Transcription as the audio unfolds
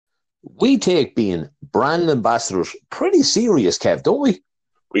We take being brand ambassadors pretty serious, Kev, don't we?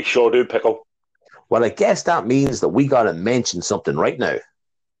 We sure do, Pickle. Well, I guess that means that we got to mention something right now.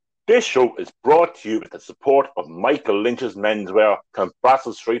 This show is brought to you with the support of Michael Lynch's Menswear,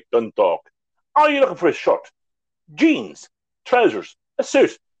 Clonbrassil Street, Dundalk. Are you looking for a shirt, jeans, trousers, a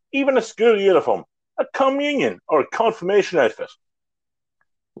suit, even a school uniform, a communion or a confirmation outfit?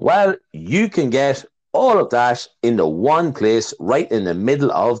 Well, you can get all of that in the one place right in the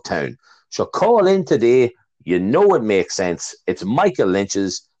middle of town. So call in today. You know it makes sense. It's Michael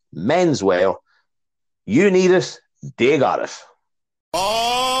Lynch's Menswear. You need it. They got it.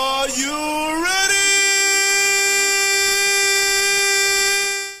 Are you ready?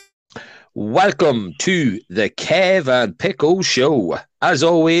 Welcome to the Kev and Pickle Show. As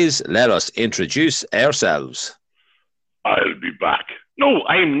always, let us introduce ourselves. I'll be back. No,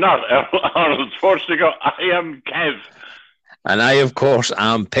 I'm not Arnold Schwarzenegger. I am Kev. And I, of course,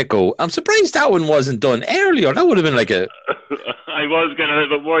 am Pickle. I'm surprised that one wasn't done earlier. That would have been like a... I was getting a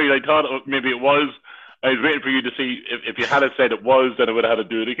little bit worried. I thought maybe it was. I was waiting for you to see if you had said it was, then I would have had to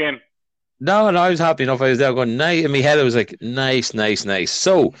do it again. No, I was happy enough. I was there going, nice. In my head, I was like, nice.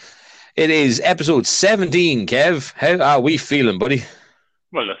 So, it is episode 17, Kev. How are we feeling, buddy?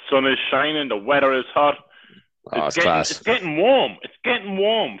 Well, the sun is shining. The weather is hot. It's class. It's getting warm. It's getting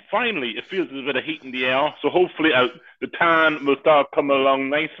warm. Finally, it feels there's a bit of heat in the air. So hopefully the tan will start coming along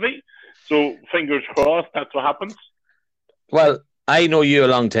nicely. So fingers crossed, that's what happens. Well, I know you a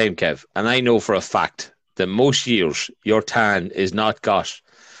long time, Kev, and I know for a fact that most years your tan is not got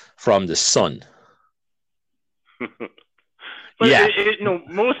from the sun. But yeah. No,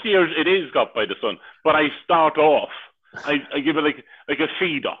 most years it is got by the sun. But I start off. I give it like a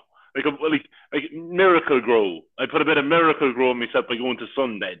feeder. Like Miracle-Gro. I put a bit of Miracle-Gro on myself by going to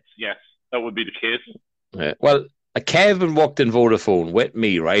sunbeds. Yes, that would be the case. Yeah. Well, Kevin worked in Vodafone with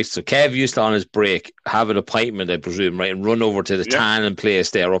me, right? So Kev used to, on his break, have an appointment, I presume, right, and run over to the tanning place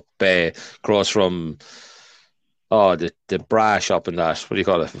there up across from the bra shop and that. What do you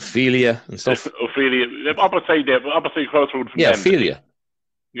call it? Ophelia and stuff. Ophelia, opposite crossroad from the embassy. Ophelia.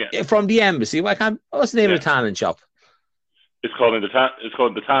 Yeah, from the embassy. What's the name of the tanning shop? It's called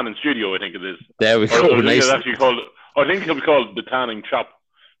the Tanning Studio, I think it is. There we go. I think it was called the Tanning Shop.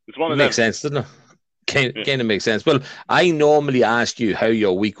 It's one of them. Makes sense, doesn't it? Kind of makes sense. Well, I normally ask you how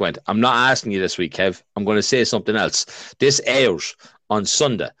your week went. I'm not asking you this week, Kev. I'm going to say something else. This airs on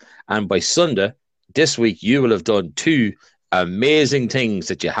Sunday, and by Sunday this week, you will have done two amazing things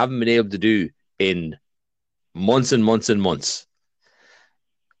that you haven't been able to do in months and months and months.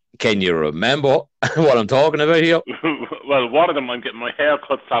 Can you remember what I'm talking about here? Well, one of them, I'm getting my hair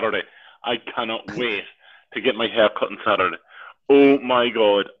cut Saturday. I cannot wait to get my hair cut on Saturday. Oh my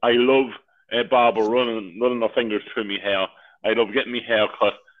God, I love barber running her fingers through my hair. I love getting my hair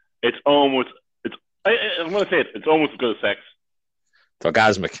cut. I'm going to say it's almost as good as sex. It's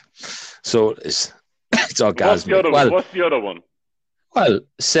orgasmic. So it's orgasmic. What's the other one? Well,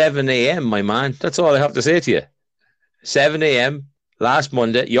 7 a.m., my man. That's all I have to say to you. 7 a.m. last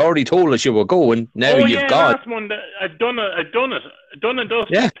Monday. You already told us you were going. Now you've gone. Last Monday. I've done it. Done and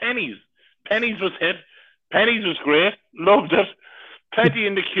dusted. Yeah. Pennies was hit. Pennies was great. Loved it. Plenty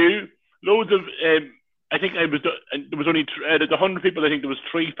in the queue. Loads of. I think there was only the 100 people. I think there was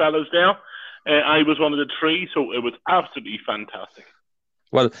 3 fellas there. I was one of the 3, so it was absolutely fantastic.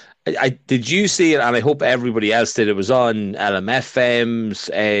 Well, I did you see it, and I hope everybody else did. It was on LMFM's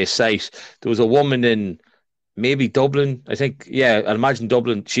site. There was a woman in maybe Dublin, I think. Yeah, I imagine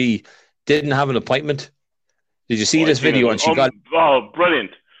Dublin. She didn't have an appointment. Did you see this video? And she got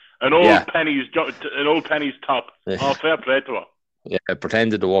brilliant. An old penny's top. Oh, fair play to her. Yeah, I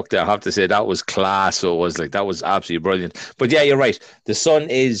pretended to walk there. I have to say that was class. So it was that was absolutely brilliant. But yeah, you're right. The sun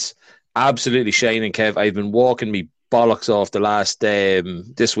is absolutely shining, Kev. I've been walking me bollocks off the last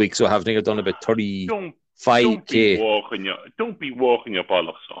this week, so I think I've done about 35K. Don't be walking your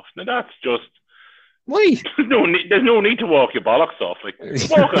bollocks off. Now that's just why. There's no need to walk your bollocks off. Like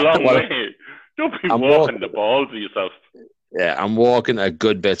walk a long way. Don't be walking the balls of yourself. Yeah, I'm walking a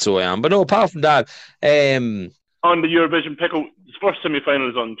good bit, so I am. But no, apart from that, on the Eurovision Pickle, the first semi-final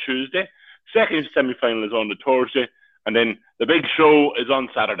is on Tuesday, second semi-final is on the Thursday, and then the big show is on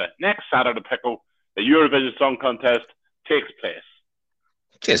Saturday. Next Saturday, Pickle, the Eurovision Song Contest takes place.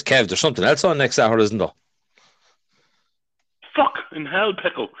 Jeez, Kev, there's something else on next Saturday, isn't there? Fuck in hell,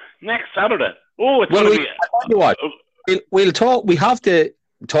 Pickle. Next Saturday. Oh, it's going to be... I'll tell you what, we'll talk. We have to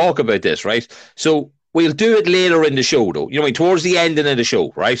talk about this, right? So we'll do it later in the show, though. You know, towards the ending of the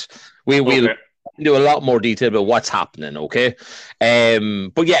show, right? We'll into a lot more detail about what's happening, okay?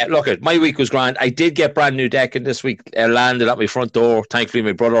 But yeah, look, my week was grand. I did get brand new decking this week. Landed at my front door. Thankfully,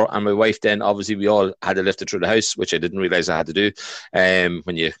 my brother and my wife then, obviously, we all had to lift it through the house, which I didn't realize I had to do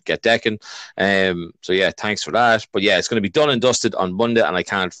when you get decking. So yeah, thanks for that. But yeah, it's going to be done and dusted on Monday, and I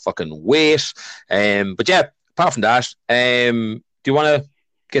can't fucking wait. But yeah, apart from that, do you want to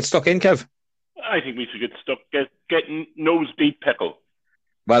get stuck in, Kev? I think we should get stuck. Get nose deep pickle.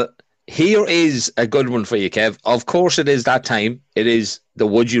 Well, here is a good one for you, Kev. Of course, it is that time. It is the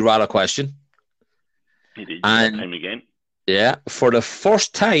would you rather question. It is that time again. Yeah, for the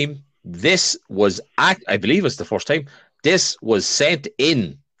first time, this was, I believe it's the first time, this was sent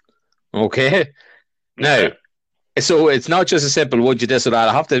in. Okay? Now, so it's not just a simple would you this or that.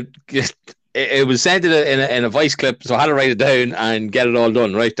 I have to get. It was sent in a voice clip, so I had to write it down and get it all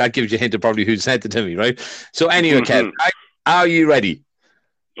done, right? That gives you a hint of probably who sent it to me, right? So anyway, Kev, are you ready?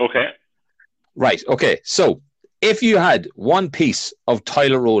 Okay. Right, okay. So if you had one piece of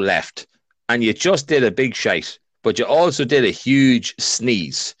toilet roll left and you just did a big shite, but you also did a huge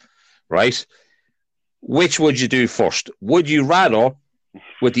sneeze, right? Which would you do first? Would you rather,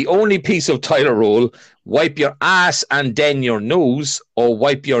 with the only piece of toilet roll, wipe your ass and then your nose, or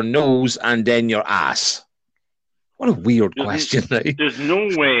wipe your nose and then your ass? What a weird question. Right? There's no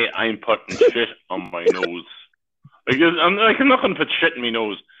way I'm putting shit on my nose. I'm not going to put shit in my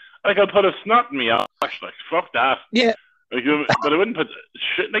nose. Like, I'll put a snot in my ass. Like, fuck that. Yeah. Like, but I wouldn't put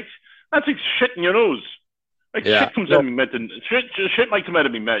shit. Like, that's like shit in your nose. Like, shit comes out of my mouth. Shit might come out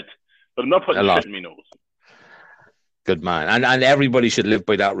of my mouth. But I'm not putting shit in my nose. Good man. And everybody should live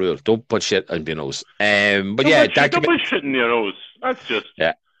by that rule. Don't put shit in your nose. But yeah, don't put shit in your nose. That's just...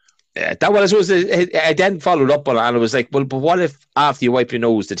 Yeah. Yeah, that was, I then followed up on it, and I was like, well, but what if after you wipe your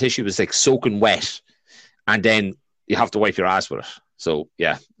nose, the tissue was like soaking wet, and then you have to wipe your ass with it? So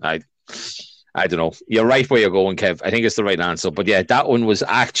yeah, I don't know. You're right where you're going, Kev. I think it's the right answer. But yeah, that one was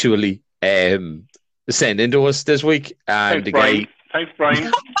actually sent into us this week, and Thanks, Brian.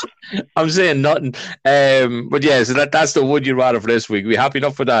 I'm saying nothing. But yeah, so that's the would you rather for this week. We happy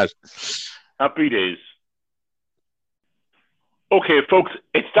enough for that? Happy days. Okay, folks,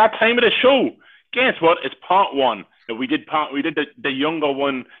 it's that time of the show. Guess what? It's part one. We did the younger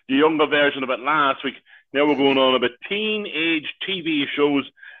one, the younger version of it last week. Now we're going on about teenage TV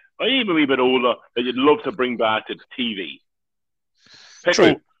shows, or even a wee bit older, that you'd love to bring back to TV. Pickle,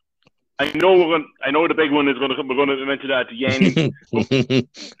 true. I know the big one is going to come. We're going to mention that at the end.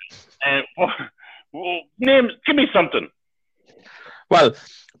 Give me something. Well,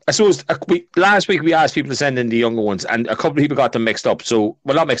 I suppose last week we asked people to send in the younger ones, and a couple of people got them mixed up. So,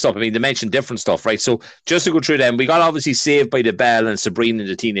 well, not mixed up. I mean, they mentioned different stuff, right? So, just to go through them, we got obviously Saved by the Bell and Sabrina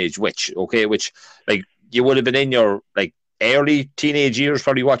the Teenage Witch. Okay, which like you would have been in your like early teenage years,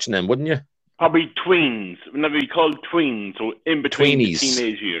 probably watching them, wouldn't you? Probably tweens. Whenever you called tweens, so in between the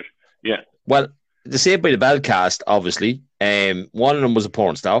teenage years. Yeah. Well, the Saved by the Bell cast, obviously. One of them was a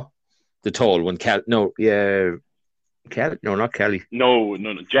porn star, the tall one. Kelly, not Kelly. No,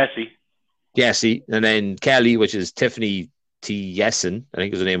 Jessie. Jessie, and then Kelly, which is Tiffany T. Yessen, I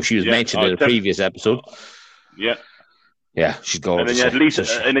think is her name. She was mentioned in a previous episode. Yeah, she's gorgeous.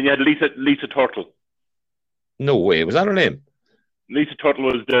 And then you had Lisa Turtle. No way, was that her name? Lisa Turtle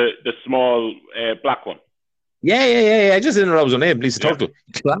was the small black one. Yeah. I just didn't know that was her name, Lisa Turtle.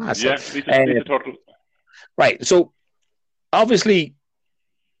 Class. Yeah, Lisa Turtle. Right. So obviously,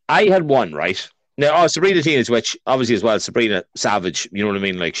 I had one right. Now, Sabrina Teenage Witch, obviously as well. Sabrina Savage, you know what I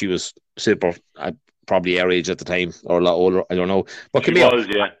mean? Like she was super, probably our age at the time or a lot older. I don't know. But she was,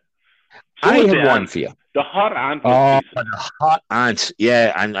 yeah. I had one for you. The hot aunt. The hot aunt.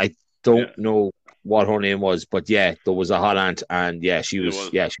 Yeah, and I don't know what her name was, but yeah, there was a hot aunt, and yeah, she was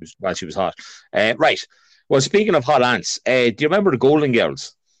hot. Right. Well, speaking of hot aunts, do you remember the Golden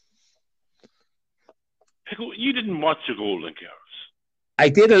Girls? You didn't watch the Golden Girls. I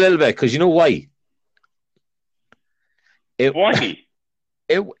did a little bit because you know why? Why?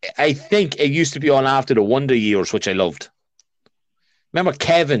 I think it used to be on after the Wonder Years, which I loved. Remember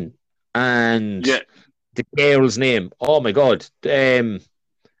Kevin and the girl's name? Oh my God! Kev,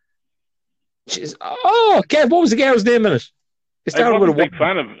 what was the girl's name in it? I wasn't a big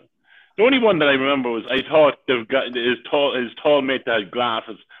fan of it. The only one that I remember was I thought his tall mate that had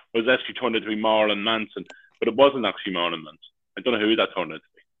glasses was actually turned out to be Marilyn Manson, but it wasn't actually Marilyn Manson. I don't know who that turned out to be.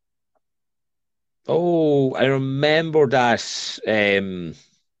 Oh, I remember that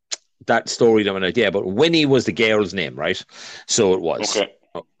that story. But Winnie was the girl's name, right? So it was. Okay.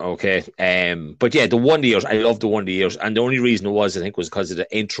 Okay. But yeah, the Wonder Years, I love the Wonder Years. And the only reason it was, I think, was because of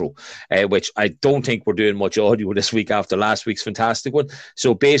the intro, which I don't think we're doing much audio this week after last week's fantastic one.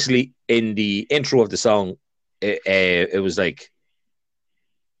 So basically, in the intro of the song, it was like,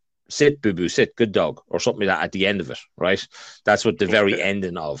 sit, boo boo, sit, good dog, or something like that at the end of it, right? That's what the very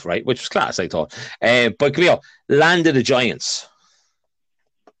ending of, right? Which was class, I thought. But Cleo, Land of the Giants.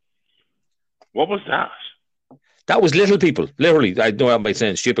 What was that? That was Little People, literally. I know I'm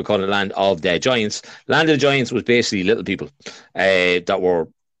saying stupid calling it Land of the Giants. Land of the Giants was basically little people that were,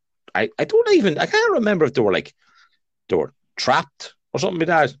 I can't remember if they were trapped or something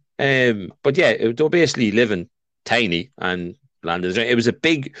like that. But yeah, they were basically living tiny and Land of the Giants. It was a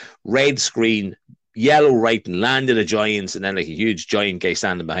big red screen, yellow writing, Land of the Giants, and then like a huge giant guy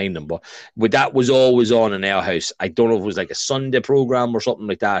standing behind them. But that was always on in our house. I don't know if it was like a Sunday program or something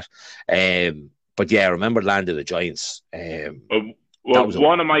like that. But yeah, I remember Land of the Giants.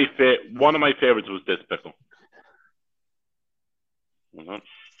 One of my favorites was this pickle.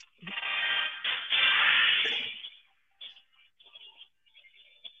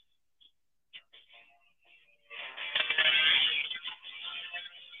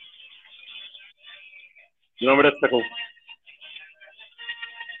 You remember this pickle?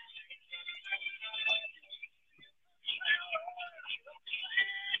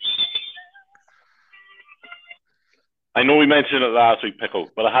 I know we mentioned it last week, Pickle,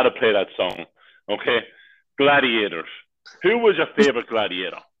 but I had to play that song. Okay? Gladiators. Who was your favorite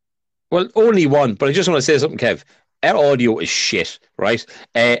gladiator? Well, only one, but I just want to say something, Kev. Our audio is shit, right?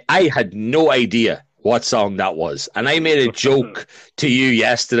 I had no idea what song that was. And I made a joke to you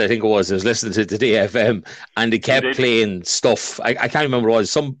yesterday, I think it was. I was listening to Today FM, and they kept playing stuff. I can't remember what it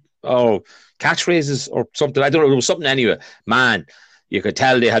was. Some catchphrases or something. I don't know. It was something anyway. Man, you could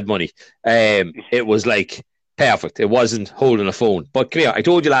tell they had money. It was like perfect. It wasn't holding a phone. But come here, I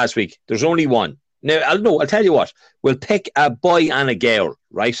told you last week, there's only one. Now, I'll tell you what. We'll pick a boy and a girl,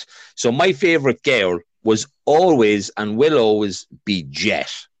 right? So my favourite girl was always and will always be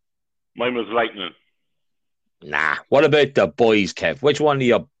Jet. Mine was Lightning. Nah. What about the boys, Kev? Which one of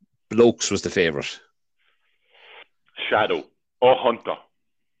your blokes was the favourite? Shadow or Hunter.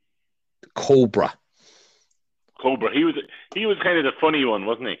 Cobra. He was kind of the funny one,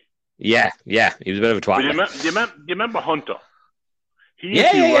 wasn't he? Yeah. He was a bit of a twat. Do you remember Hunter? He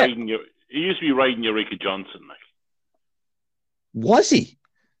used to be riding Eureka Johnson, like. Was he?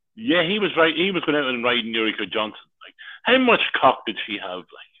 Yeah, he was right. He was going out and riding Eureka Johnson. Like, how much cock did she have?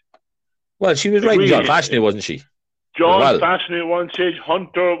 Like, well, she was riding John Fashionable, wasn't she? John Fashionable at one stage,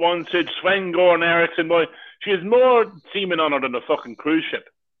 Hunter at one stage, Sven Goran Eriksson. Boy, she has more semen on her than a fucking cruise ship.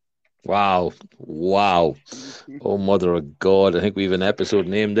 Wow. Oh, mother of God. I think we have an episode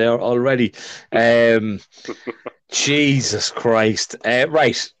named there already. Jesus Christ.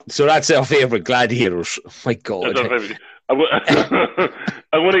 Right. So that's our favourite gladiators. Oh, my God. I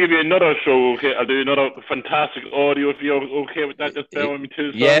want to give you another show, okay? I'll do another fantastic audio if you're okay with that. Just bear with me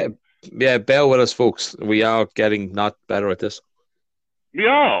too. Yeah, bear with us, folks. We are getting not better at this. We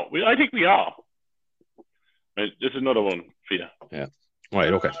are. I think we are. Right, this is another one for you. Yeah. All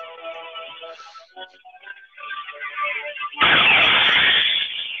right, okay.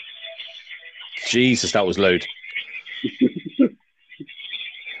 Jesus, that was loud.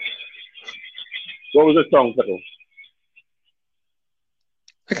 What was this song, Pickle?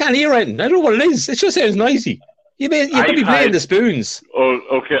 I can't hear it. I don't know what it is. It just sounds noisy. You could be playing the spoons. Oh,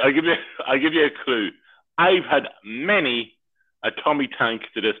 okay. I'll give you a clue. I've had many a tummy tank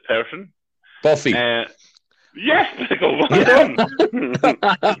to this person. Buffy. Yes, Pickle. Well done.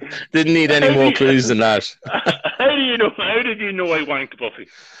 Didn't need any more clues than that. How do you know? How did you know I wanked Buffy?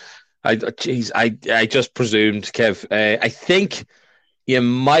 I just presumed, Kev. I think you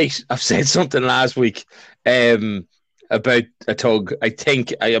might have said something last week about a tug. I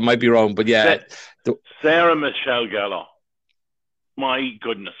think I might be wrong, but yeah. Sarah Michelle Gellar. My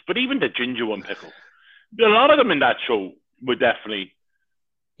goodness. But even the ginger one, Pickle. A lot of them in that show were definitely...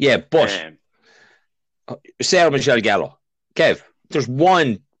 Yeah, but Sarah Michelle Gellar. Kev, there's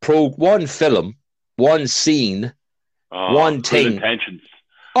one film, one scene, one thing. Intentions.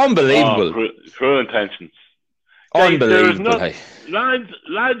 Unbelievable. Cruel Intentions. Unbelievable. Lads,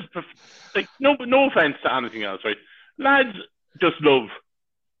 like, no offense to anything else, right? Lads just love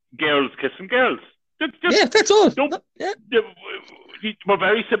girls kissing girls. Yeah, that's all. We're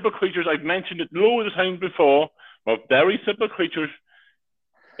very simple creatures. I've mentioned it loads of times before. We're very simple creatures.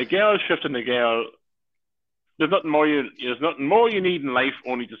 A girl shifting a girl. There's nothing more you need in life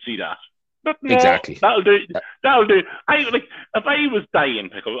only to see that. Nothing more. Exactly. That'll do. If I was dying,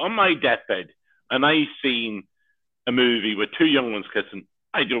 Pickle, on my deathbed, and I seen a movie with two young ones kissing,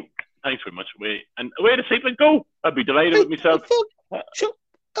 I do. Thanks very much. Away to sleep and go. I'd be delighted with myself. Sure.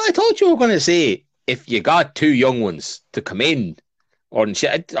 I thought you were going to say if you got two young ones to come in on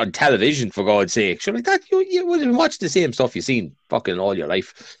television, for God's sake, sure, like that, you would have watched the same stuff you've seen fucking all your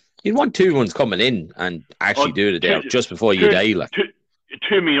life. You'd want two ones coming in and actually do it there just before you die. Like.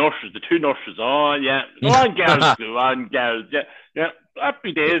 Two me nurses, the two nurses. Oh, yeah. Go on, gals. Go on, gals. Yeah.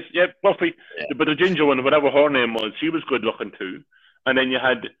 Happy days. Yeah, Buffy. Yeah. But the ginger one, whatever her name was, she was good looking too. And then you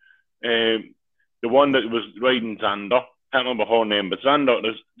had the one that was riding Xander. Can't remember her name, but Xander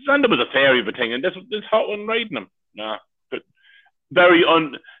was a fairy of a thing, and this hot one riding him. Nah, but that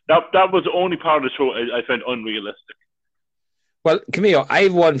was the only part of the show I found unrealistic. Well, Camille, I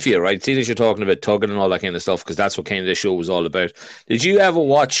have one for you, right? Seeing as you're talking about tugging and all that kind of stuff, because that's what kind of the show was all about. Did you ever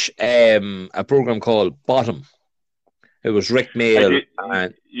watch a program called Bottom? It was Rick Mail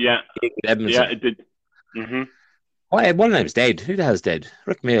and David Edmondson. Yeah, it did. Mm-hmm. One of them's dead. Who the hell's dead?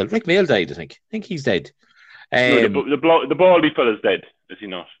 Rick Mail. Rick Mail died, I think. I think he's dead. No, the baldy fella's dead, is he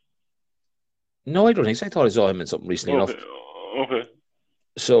not? No, I don't think so. I thought I saw him in something recently enough. Okay.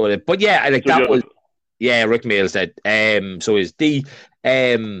 So, but yeah, like that was... Yeah, Rick Mail's dead. So is the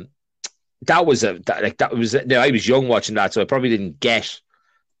that was I was young watching that, so I probably didn't get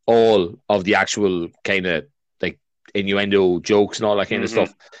all of the actual kind of like innuendo jokes and all that kind of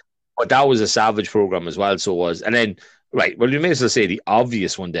stuff. But that was a savage program as well. So it was, and then right. Well, you may as well say the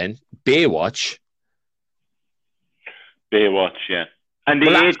obvious one then, Baywatch. Yeah, and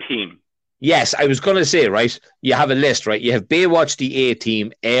the A-Team. Yes, I was going to say, right. You have a list, right? You have Baywatch, the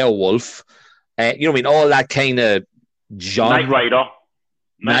A-Team, Airwolf. You know what I mean? All that kind of genre.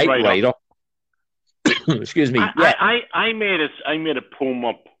 Knight Rider. Excuse me. I made a poem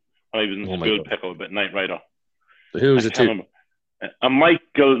up when I was in school, Pickle, about Knight Rider. Who was it to? A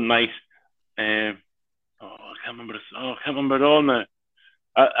Michael Knight. I can't remember this. I can't remember it all now.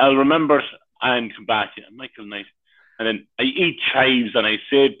 I'll remember it and come back to it. Michael Knight. And then I eat chives and I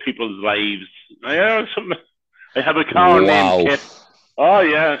save people's lives. I have a car named Kit. Oh,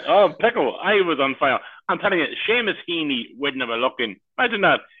 yeah. Oh, Pickle, I was on fire. I'm telling you, Seamus Heaney wouldn't have a look in. Imagine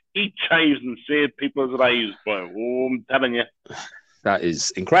that. Eat chives and save people's lives, boy. Oh, I'm telling you. That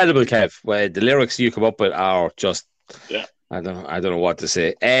is incredible, Kev. Well, the lyrics you come up with are just... Yeah. I don't know what to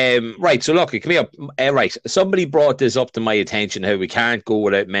say. Right, so look, come here. Right, somebody brought this up to my attention, how we can't go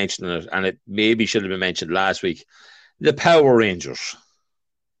without mentioning it, and it maybe should have been mentioned last week. The Power Rangers.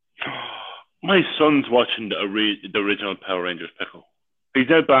 My son's watching the original Power Rangers, Pickle. He's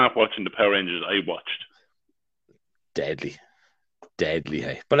now back watching the Power Rangers I watched. Deadly,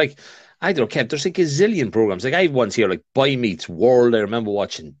 hey. But like, I don't know, Kev, there's like a gazillion programs. Like I have ones here, like Boy Meets World. I remember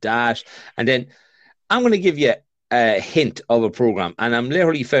watching that. And then I'm going to give you a hint of a program. And I'm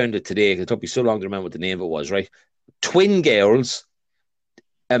literally found it today because it took me so long to remember what the name of it was, right? Twin Girls,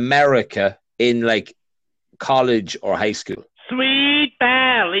 America in like college or high school. Sweet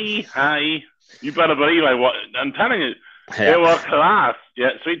Valley High. You better believe I'm telling you. They were class.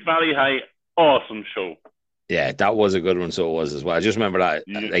 Yeah, Sweet Valley High, awesome show. Yeah, that was a good one, so it was as well. I just remember that.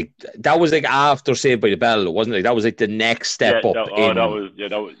 Yeah. Like that was like after Saved by the Bell, it wasn't like that was like the next step up. That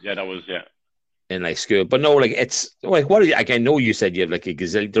was in like school. But no, like it's like what like I know you said you have like a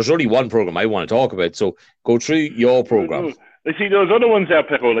gazillion. There's only one program I want to talk about, so go through your program. You see, those other ones there,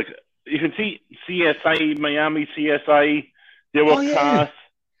 Pickle, like you can see CSI, Miami CSI, they were class.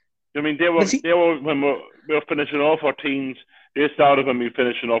 I mean, they were when we were finishing off our teens. They started when we were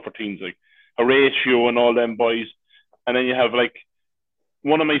finishing off our teens, like Horatio and all them boys. And then you have like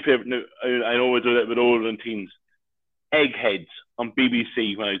one of my favorite. I always do that with older and teens. Eggheads on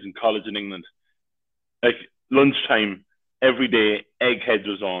BBC when I was in college in England. Like lunchtime every day, Eggheads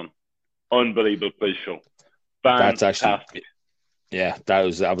was on. Unbelievable quiz show. Fantastic. That's actually. Yeah, that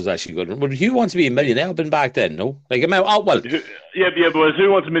was actually good. But Who Wants to Be a Millionaire been back then? No, like but but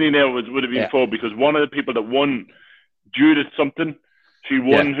Who Wants a Millionaire would have been full because one of the people that won, Judith something, she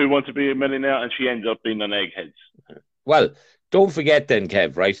won Who Wants to Be a Millionaire, and she ended up being on Eggheads. Well, don't forget then,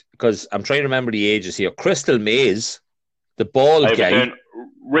 Kev, right? Because I'm trying to remember the ages here. Crystal Maze, the bald guy,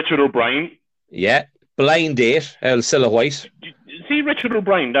 Richard O'Brien. Yeah, Blind Date, Cilla White. See Richard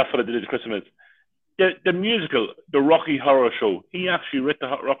O'Brien, that's what I did at Crystal Maze. The musical, the Rocky Horror Show. He actually wrote the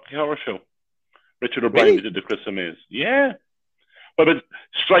Rocky Horror Show. Richard O'Brien did the Crystal Maze. Yeah. But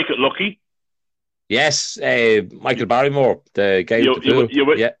Strike It Lucky. Yes, Michael Barrymore, the guy with the pool. You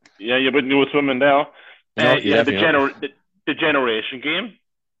wouldn't know swimming there. No, the Generation Game.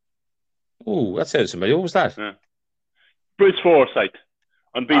 Oh, that sounds familiar. What was that? Yeah. Bruce Forsyth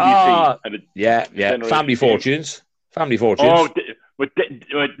on BBC. Family Fortunes. Family Fortunes. Oh, with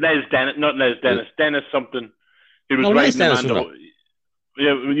Les Dennis, not Les Dennis, Dennis something. He was writing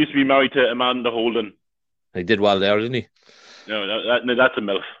we used to be married to Amanda Holden. He did well there, didn't he? No, that's a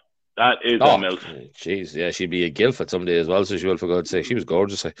MILF. That is a MILF. Jeez, yeah, she'd be a gilf at some day as well, so she will, for God's sake. She was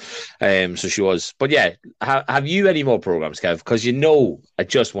gorgeous. So she was. But yeah, have you any more programs, Kev? Because I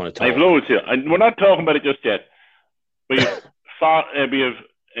just want to talk. I've loads here. And we're not talking about it just yet. We have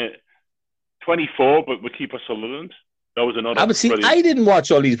 24, but we keep us Sutherland. That was another. But see, I didn't watch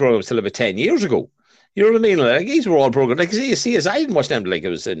all these programs till about 10 years ago. You know what I mean? Like, these were all programs. Like, see, I didn't watch them like it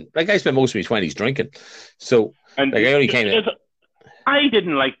was in. Like, I spent most of my 20s drinking. So, and like, I only came in. I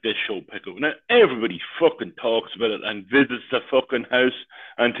didn't like this show, Pickle. Now, everybody fucking talks about it and visits the fucking house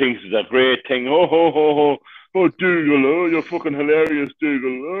and thinks it's a great thing. Oh, ho, ho, ho. Oh, Dougal, oh, you're fucking hilarious,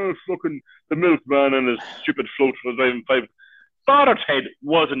 Dougal. Oh, fucking the milkman and his stupid float for driving 5. Father Ted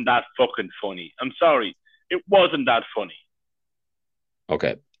wasn't that fucking funny. I'm sorry. It wasn't that funny.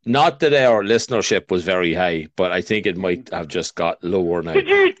 Okay. Not that our listenership was very high, but I think it might have just got lower now. Did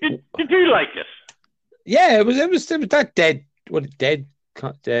you like it? Yeah, it was that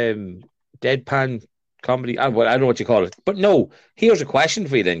deadpan comedy. I don't know what you call it, but no. Here's a question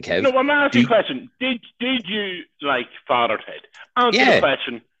for you, then, Kev. No, I'm asking a question. Did you like Father Ted? Answer the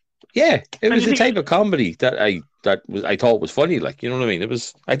question. Yeah, it was the type of comedy that I thought was funny. Like, you know what I mean? It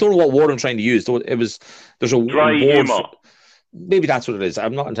was. I don't know what word I'm trying to use. It was. There's a dry humor. Maybe that's what it is.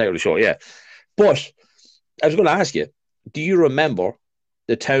 I'm not entirely sure. Yeah, but I was going to ask you: do you remember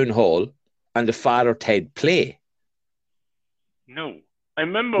the town hall and the Father Ted play? No, I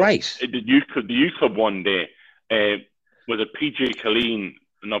remember. Right. The youth club one day was a PJ Colleen,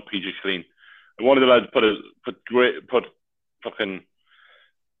 not PJ Colleen. One of the lads put fucking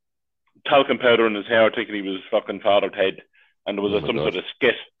talcum powder in his hair, thinking he was fucking Father Ted, and there was some sort of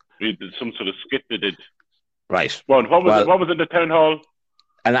skit. We did some sort of skit they did. Right. Well, what was in the town hall?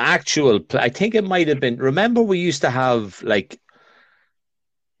 An actual. I think it might have been. Remember, we used to have like.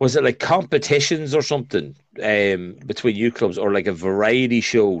 Was it like competitions or something between youth clubs, or like a variety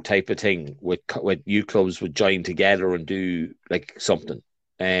show type of thing with youth clubs would join together and do like something,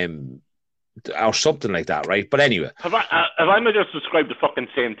 or something like that, right? But anyway, have I not just described the fucking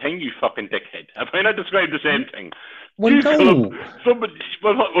same thing, you fucking dickhead? Have I not described the same thing? Well, no.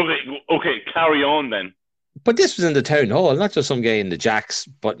 Okay, carry on then. But this was in the town hall, not just some guy in the jacks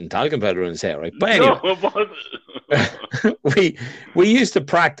putting talcum powder in his hair, right? But anyway, no, it wasn't. we used to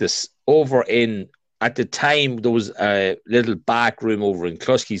practice over at the time there was a little back room over in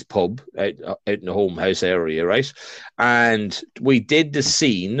Klusky's pub out in the home house area, right? And we did the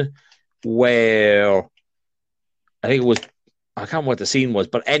scene where I think it was, I can't remember what the scene was,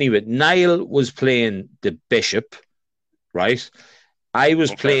 but anyway, Niall was playing the bishop, right? I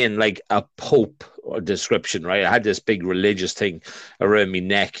was playing like a pope description, right? I had this big religious thing around my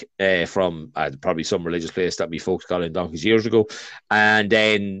neck from probably some religious place that my folks got in donkeys years ago. And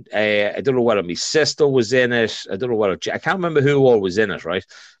then I don't know whether my sister was in it. I don't know whether I can't remember who all was in it, right?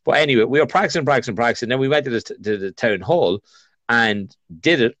 But anyway, we were practicing. Then we went to the town hall and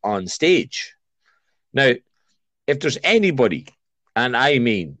did it on stage. Now, if there's anybody, and I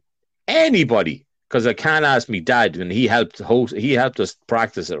mean anybody, because I can't ask me dad when he helped us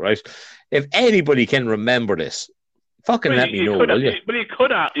practice it, right? If anybody can remember this, fucking let me know, will you? But you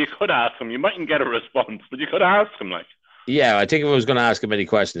could ask him. You mightn't get a response, but you could ask him, like. Yeah, I think if I was going to ask him any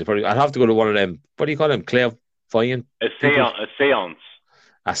questions, I'd have to go to one of them. What do you call them? Clairvoyant? A seance.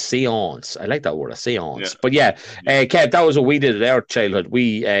 A seance. I like that word, a seance. Yeah. But yeah, Kev, that was what we did in our childhood.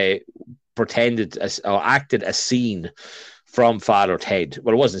 We acted a scene from Father Ted.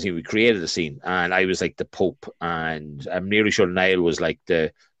 Well, it wasn't a scene. We created a scene, and I was like the Pope, and I'm nearly sure Niall was like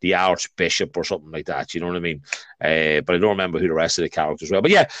the Archbishop or something like that. You know what I mean? But I don't remember who the rest of the characters were.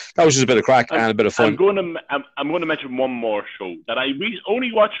 But yeah, that was just a bit of crack and a bit of fun. I'm going to mention one more show that I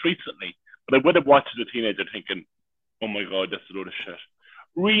only watched recently, but I would have watched as a teenager thinking, "Oh my God, that's a load of shit."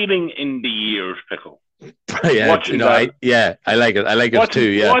 Reeling in the Years, Pickle. Yeah, I like it. I like it too.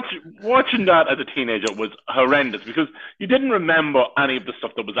 Yeah, watching that as a teenager was horrendous because you didn't remember any of the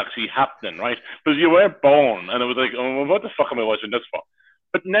stuff that was actually happening, right? Because you were born, and it was like, oh, what the fuck am I watching this for?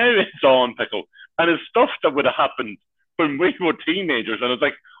 But now it's on, Pickle, and it's stuff that would have happened when we were teenagers, and it's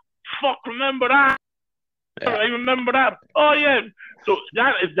like, fuck, remember that? Yeah. I remember that. Oh yeah. So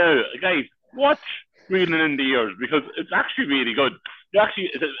that is now, guys. Watch Reeling in the Years because it's actually really good.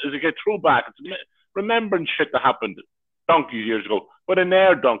 It's a throwback. It's remembering shit that happened donkeys years ago, but in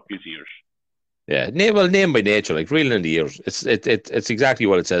their donkeys years. Yeah, name by nature, like Reeling in the Years. It's exactly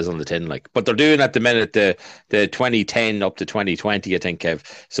what it says on the tin, like. But they're doing at the minute the 2010 up to 2020, I think, Kev.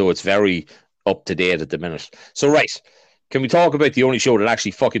 So it's very up to date at the minute. So right, can we talk about the only show that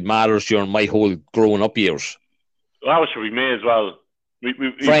actually fucking matters during my whole growing up years? Well, should we may as well. We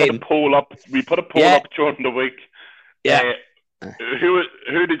put a poll up. We put a poll up during the week. Yeah. Who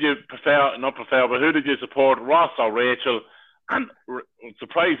did you prefer? Not prefer, but who did you support, Ross or Rachel? And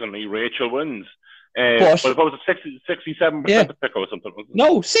surprisingly, Rachel wins. But it was a 67% to pick or something. Wasn't it?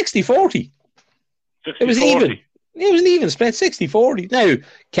 No, 60-40. It was even. It was an even split, 60-40. Now,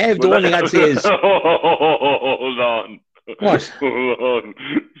 Kev, the one thing I'd say is... Hold on. What?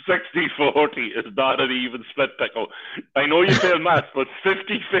 60-40 is not an even split, Pickle. I know you fail maths, but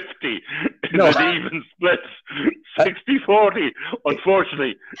 50-50 is an even split. 60-40,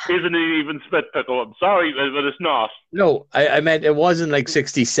 unfortunately, isn't an even split, Pickle. I'm sorry, but it's not. No, I meant it wasn't like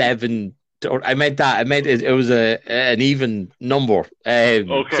 67... I meant that. I meant it was an even number. Okay.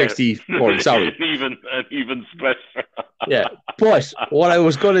 60-40, sorry. An even split. Yeah. But what I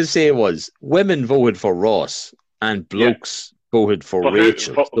was going to say was women voted for Ross and blokes voted for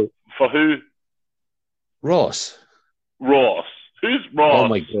Rachel. For who? Ross. Ross. Who's Ross? Oh,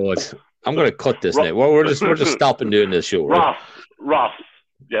 my God. I'm going to cut this now. We're just stopping doing this show. Right? Ross.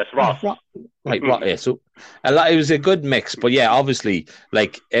 Yes, Ross. Right, yeah. So it was a good mix, but yeah, obviously,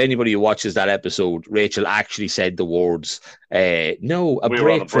 like anybody who watches that episode, Rachel actually said the words, a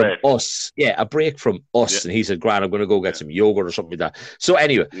break from us. Yeah, a break from us. Yeah. And he said, Grant, I'm going to go get some yogurt or something like that. So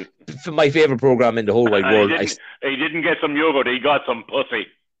anyway, my favorite program in the whole wide world. He didn't get some yogurt, he got some pussy.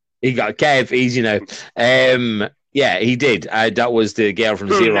 He got Kev, easy now. Yeah, he did. That was the girl from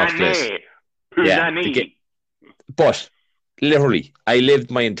Xerox place. Yeah, but literally, I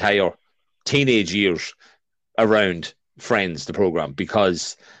lived my entire teenage years around Friends, the program,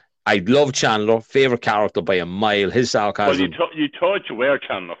 because I love Chandler, favorite character by a mile. His sarcasm. Well, you thought you were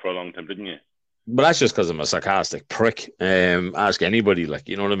Chandler for a long time, didn't you? But that's just because I'm a sarcastic prick. Ask anybody, like,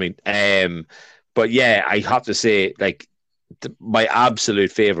 you know what I mean. But yeah, I have to say, like, my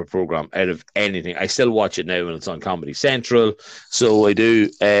absolute favorite program out of anything. I still watch it now when it's on Comedy Central, so I do.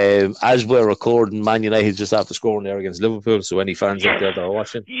 As we're recording, Man United just after scoring there against Liverpool, so any fans out there that are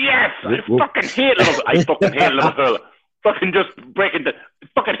watching, I fucking hate Liverpool. I fucking hate Liverpool. Fucking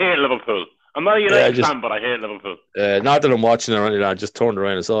hate Liverpool. I'm not a United fan, but I hate Liverpool. Not that I'm watching it or anything, I just turned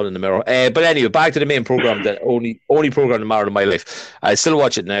around and saw it in the mirror. But anyway, back to the main program, that only program that mattered in my life. I still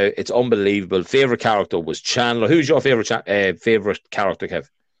watch it now. It's unbelievable. Favorite character was Chandler. Who's your favorite character, Kev?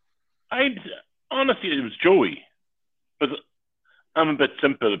 Honestly, it was Joey. But I'm a bit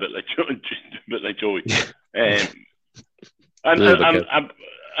simple, a bit like Joey.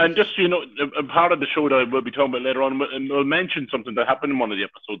 And just, you know, a part of the show that we'll be talking about later on, we'll mention something that happened in one of the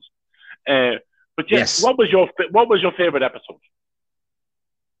episodes. But yes, what was your favorite episode?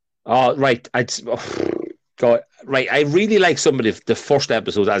 Oh, right. Right. I really like some of the first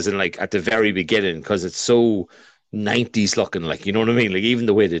episodes, as in like at the very beginning, because it's so 90s looking, like, you know what I mean? Like even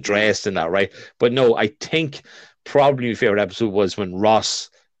the way they dressed and that, right? But no, I think probably my favorite episode was when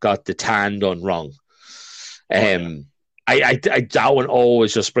Ross got the tan done wrong. I that one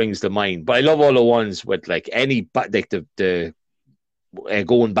always just springs to mind. But I love all the ones with like the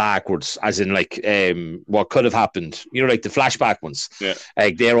going backwards, as in like what could have happened, you know, like the flashback ones. Yeah,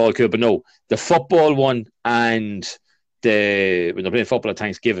 like they're all cool. But no, the football one and when they're playing football at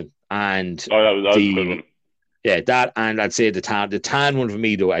Thanksgiving and that was a good one. Yeah, that, and I'd say the tan one for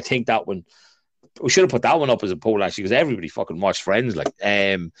me though. I think that one we should have put that one up as a poll actually, because everybody fucking watched Friends. Like,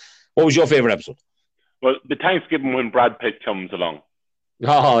 what was your favorite episode? Well, the Thanksgiving when Brad Pitt comes along.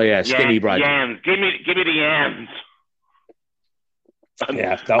 Oh yeah, skinny Brad. Yams, give me the yams.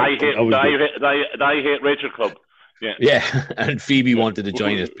 Yeah, I hate Rachel Club. Yeah, and Phoebe wanted to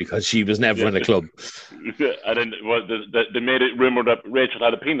join it because she was never in the club. And then they made it rumored that Rachel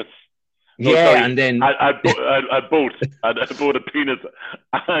had a penis. And then I both a penis,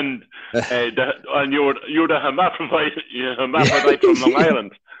 and you're the hermaphrodite from Long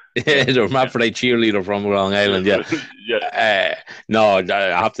Island. Yeah, the hermaphrodite cheerleader from Long Island. Yeah, yeah. No,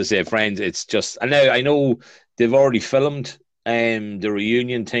 I have to say, Friends. It's just, and now I know they've already filmed the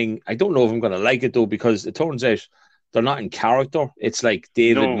reunion thing. I don't know if I'm going to like it though, because it turns out they're not in character. It's like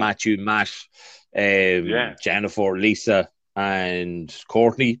David, Matthew, Matt, Jennifer, Lisa, and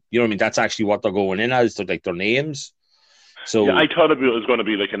Courtney. You know what I mean? That's actually what they're going in as. They're like their names. So I thought it was going to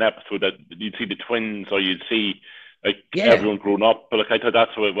be like an episode that you'd see the twins, or you'd see like everyone grown up. But like I thought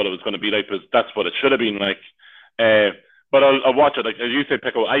that's what it was going to be like. Because that's what it should have been like. But I'll watch it. Like as you say,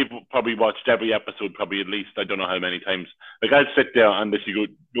 Pickle, I've probably watched every episode, probably at least I don't know how many times. Like I'd sit there and if you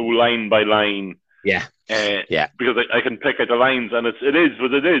go line by line. Yeah. Because I can pick out the lines, and it is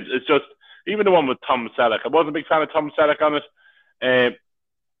what it is. It's just even the one with Tom Selleck. I wasn't a big fan of Tom Selleck on it,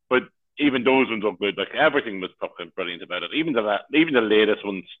 but even those ones are good. Like everything was fucking brilliant about it. Even the latest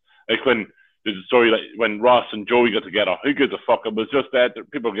ones, like when there's a story like when Ross and Joey got together. Who gives a fuck? It was just that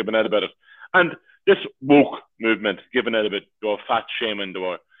people were giving out about it. And this woke movement, giving out about fat shaming,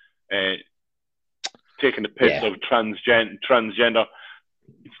 taking the piss of transgender.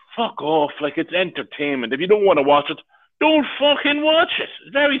 Fuck off. Like, it's entertainment. If you don't want to watch it, don't fucking watch it.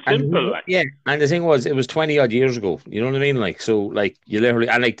 It's very simple. And the thing was, it was 20 odd years ago. You know what I mean? Like, so, like, you literally,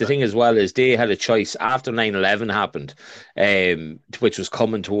 and like the thing as well is they had a choice after 9/11 happened, which was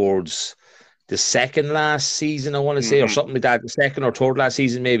coming towards the second last season, I want to say, or something like that, the second or third last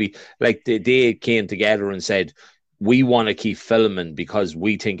season, maybe. Like, they came together and said, we want to keep filming because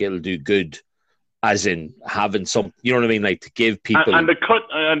we think it'll do good. As in having some, you know what I mean, like to give people. And they cut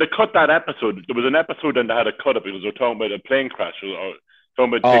that episode. There was an episode and they had to cut it because they were talking about a plane crash. Or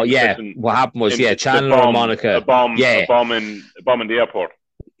talking about what happened was Chandler and Monica, a bomb in the airport.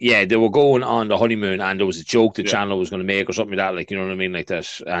 Yeah, they were going on the honeymoon, and there was a joke that Chandler was going to make or something like that, like, you know what I mean, like that.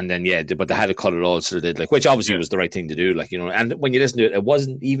 And then but they had to cut it all, so they did, like, which obviously was the right thing to do, like, you know. And when you listen to it, it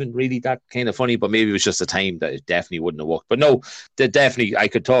wasn't even really that kind of funny, but maybe it was just a time that it definitely wouldn't have worked. But no, definitely, I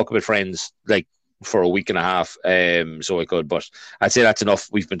could talk about Friends like for a week and a half, so I could, but I'd say that's enough.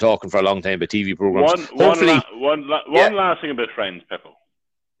 We've been talking for a long time about TV programs. One last thing about Friends, Pickle.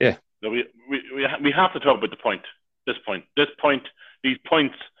 Yeah. We have to talk about these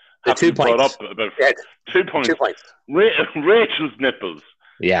points have to be brought up about 2 points. 2 points. Rachel's nipples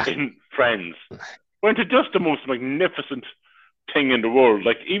in Friends weren't it just the most magnificent thing in the world?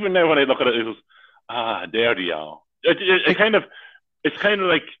 Like, even now when I look at it, it goes, there they are. It's kind of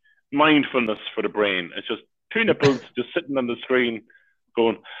like mindfulness for the brain. It's just 2 nipples just sitting on the screen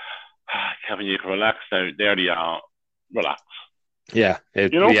going, Kevin, you can relax now. There they are. Relax. Yeah.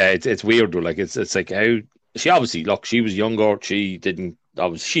 It's weird though. Like, it's like how she obviously, look, she was younger. She knew,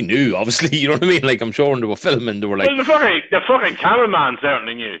 obviously, you know what I mean? Like, I'm sure when they were filming, they were like... Well, the fucking cameraman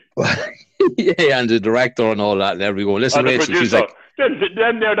certainly knew. Yeah, and the director and all that, and there we go. Listen, Rachel, producer. She's like...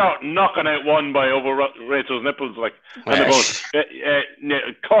 Then they're not knocking out one by over Rachel's nipples, like, and they're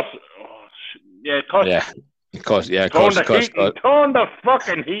going, cuss. Turn the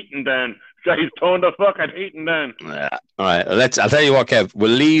fucking heating down. Guys, turn the fucking heating down. Yeah. All right, I'll tell you what, Kev.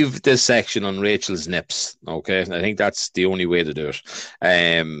 We'll leave this section on Rachel's nips, okay? I think that's the only way to do it.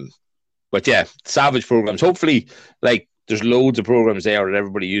 But yeah, savage programs. Hopefully, like, there's loads of programs there that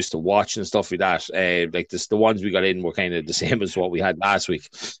everybody used to watch and stuff like that. Like the ones we got in were kind of the same as what we had last week.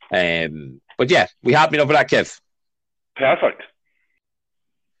 But yeah, we happy enough with that, Kev. Perfect.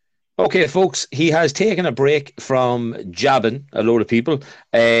 Okay, folks, he has taken a break from jabbing a load of people.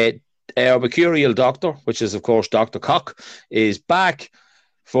 Our mercurial doctor, which is, of course, Dr. Cock, is back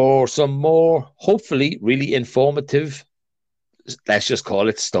for some more, hopefully, really informative, let's just call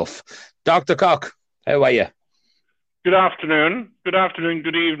it, stuff. Dr. Cock, how are you? Good afternoon.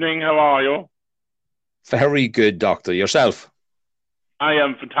 Good evening. How are you? Very good, Doctor. Yourself? I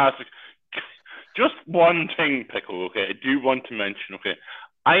am fantastic. Just one thing, Pickle, okay? I do want to mention, okay?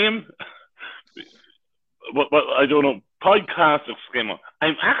 I am, I don't know, podcast disclaimer.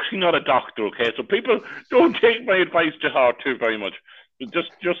 I'm actually not a doctor, okay? So people don't take my advice to heart too very much. Just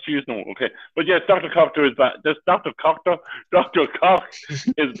so you know, okay? But yes, Dr. Cocker is back. Dr. Cock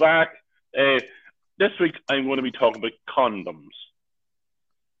is back. This week I'm going to be talking about condoms.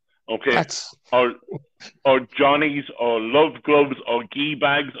 Okay? Or Johnnies, or love gloves, or gee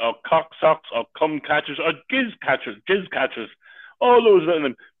bags, or cock socks, or cum catchers, or jizz catchers. All those little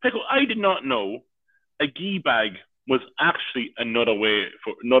names. Pickle, I did not know a gee bag was actually another word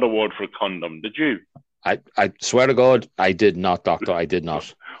for condom. Did you? I swear to God, I did not, Doctor. I did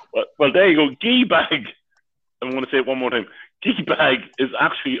not. Well, there you go. Gee bag. I'm going to say it one more time. Gee bag is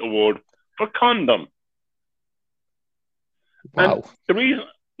actually a word for condom. Wow. And the reason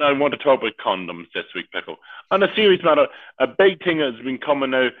I want to talk about condoms this week, Pickle, on a serious matter, a big thing has been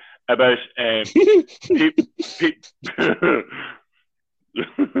coming out about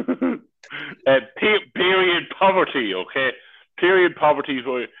period poverty, okay? Period poverty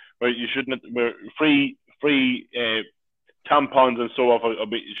where you shouldn't, where free tampons and so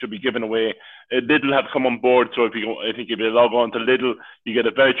on should be given away. Lidl have come on board, so I think if you log on to Lidl, you get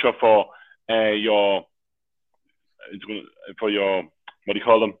a voucher for your what do you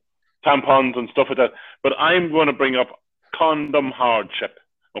call them, tampons and stuff like that. But I'm going to bring up condom hardship.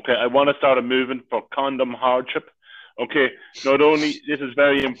 Okay, I want to start a movement for condom hardship. Okay, not only this is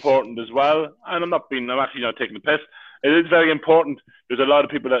very important as well, and I'm actually not taking the piss. It is very important. There's a lot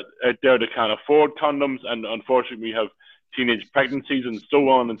of people out there that can't afford condoms, and unfortunately, we have teenage pregnancies and so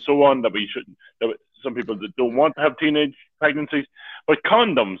on that some people that don't want to have teenage pregnancies. But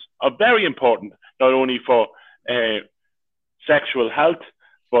condoms are very important, not only for sexual health,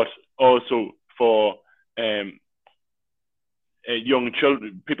 but also for young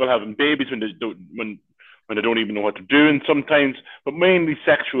children, people having babies when they don't even know what they're doing sometimes, but mainly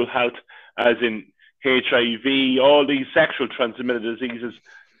sexual health, as in HIV, all these sexual transmitted diseases,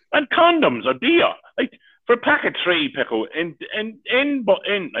 and condoms are dear. Like for a pack of 3, Pickle, in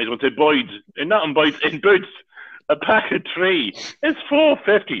I don't say Boyd's, not in Boyd's, in Boots, a pack of 3 is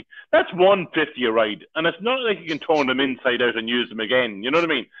 $4.50. That's $1.50 a ride, and it's not like you can turn them inside out and use them again. You know what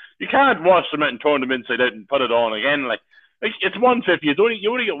I mean? You can't wash them out and turn them inside out and put it on again. Like it's $1.50.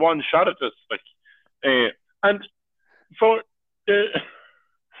 You only get one shot at this. Like, and for the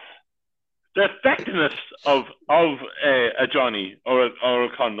effectiveness of a Johnny or a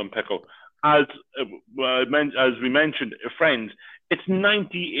condom, Pickle, as we mentioned, friends, it's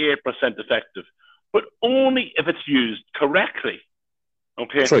 98% effective, but only if it's used correctly.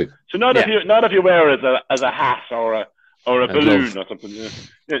 Okay. True. So not if you wear it as a hat or a balloon or something. You know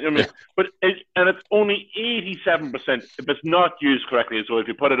what I mean? But it's only 87% if it's not used correctly. So if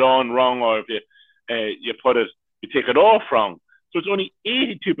you put it on wrong, or if you take it off wrong. So it's only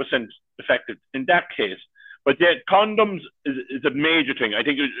 82% effective in that case. But yet condoms is a major thing. I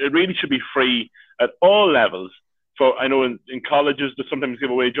think it really should be free at all levels. I know in colleges they sometimes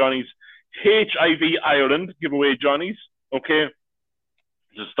give away Johnnies. HIV Ireland give away Johnnies. Okay.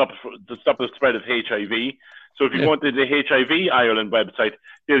 To stop the spread of HIV. So if you go to the HIV Ireland website,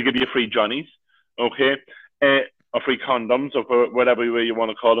 they'll give you free Johnnies, okay, or free condoms, or whatever way you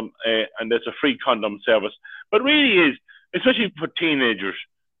want to call them, and there's a free condom service. But really is, especially for teenagers,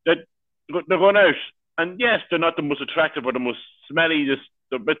 that they're going out, and yes, they're not the most attractive or the most smelly, they're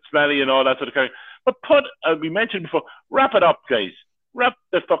a bit smelly and all that sort of thing. But we mentioned before, wrap it up, guys. Wrap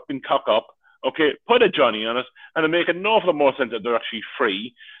the fucking cock up. Okay, put a Johnny on it, and it'll make an awful lot more sense that they're actually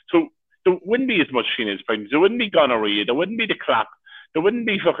free. So there wouldn't be as much teenage pregnancy. There wouldn't be gonorrhea. There wouldn't be the clap. There wouldn't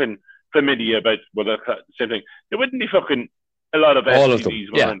be fucking chlamydia same thing. There wouldn't be fucking a lot of all of them.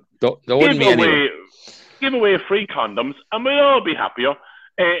 Yeah, there wouldn't be any. Give away free condoms, and we'll all be happier.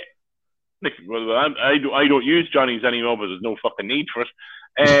 I don't use Johnnies anymore, but there's no fucking need for it.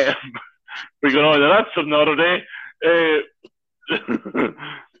 We can order that some other day.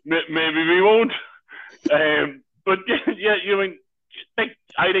 Maybe we won't. But yeah,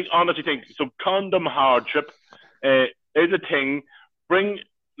 I honestly think so. Condom hardship is a thing.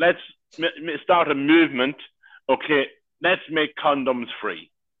 Let's start a movement. Okay, let's make condoms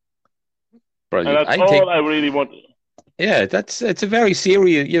free. Brilliant. And that's all I really want. Yeah, it's a very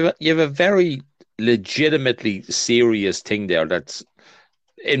serious. You have a very legitimately serious thing there. That's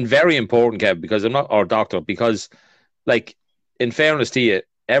very important, Kev. Because I'm not our doctor. Because, like, in fairness to you,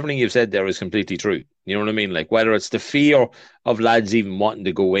 everything you've said there is completely true. You know what I mean? Like, whether it's the fear of lads even wanting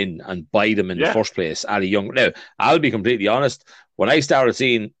to go in and buy them in the first place at a young... Now, I'll be completely honest. When I started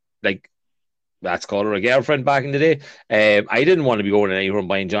seeing, like, let's call her a girlfriend back in the day, I didn't want to be going anywhere and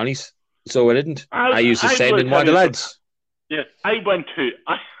buying Johnnies. So I didn't. I used to send in one of the lads. Yeah, I went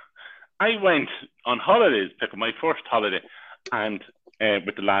on holidays, pick up my first holiday, and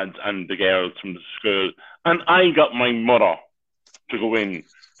with the lads and the girls from the school, and I got my mother to go in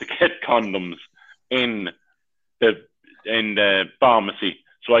to get condoms in the pharmacy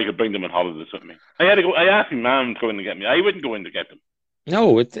so I could bring them on holidays with me. I asked my mum to go in to get me. I wouldn't go in to get them. No,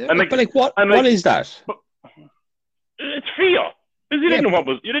 what is that? It's fear. Because you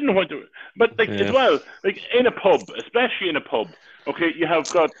didn't know what to, but as well, like in a pub, especially in a pub, okay,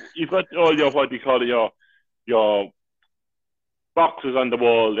 you've got all your, what do you call it, your boxes on the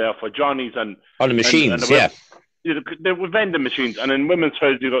wall there for Johnnies and on the machines, the vending machines, and in women's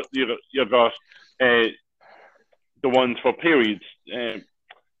health you got the ones for periods,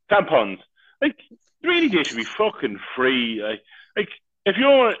 tampons. Like really, they should be fucking free. Like if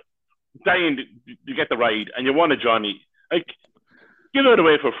you're dying to get the ride and you want a Johnny, like give it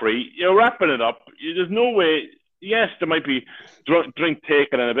away for free. You're wrapping it up. There's no way. Yes, there might be drink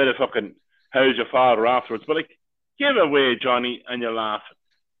taken and a bit of fucking how's your father afterwards, but like give away Johnny and you'll laugh.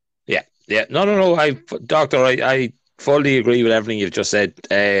 Yeah. No. Doctor, I fully agree with everything you've just said.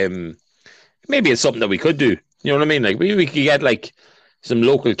 Maybe it's something that we could do. You know what I mean? Like maybe we could get like some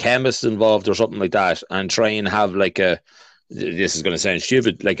local chemists involved or something like that, and try and have like this is going to sound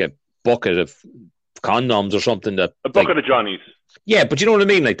stupid, like a bucket of condoms or something that a bucket of Johnnies. Yeah, but you know what I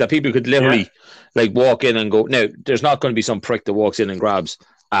mean? Like that people could literally like walk in and go. Now, there's not going to be some prick that walks in and grabs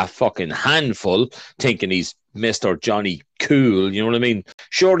a fucking handful thinking he's Mr. Johnny Cool. You know what I mean?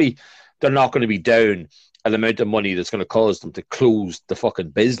 Surely they're not going to be down an amount of money that's going to cause them to close the fucking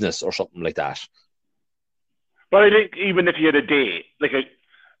business or something like that. But I think even if you had a day, like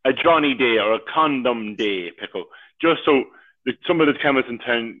a Johnny day or a condom day, Pickle, just so some of the chemists in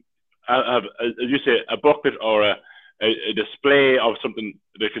town as you say, a bucket or a display of something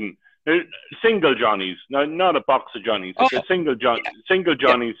they can single Johnnies, no, not a box of Johnnies. If you're single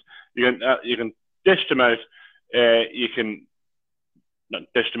Johnnies, you can dish them out. You can not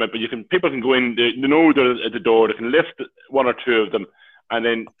dish them out, but people can go in. They know they're at the door. They can lift one or two of them, and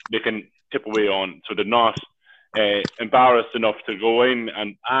then they can tip away on. So they're not embarrassed enough to go in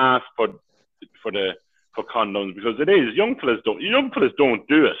and ask for condoms, because it is young fellas don't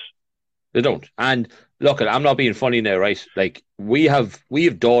do it. They don't. And look, I'm not being funny now, right? Like we have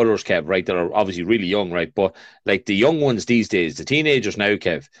daughters, Kev, right, that are obviously really young, right? But like the young ones these days, the teenagers now,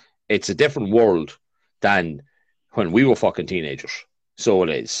 Kev, it's a different world than when we were fucking teenagers. So it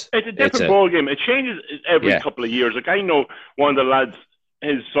is. It's a different ball game. It changes every couple of years. Like I know one of the lads,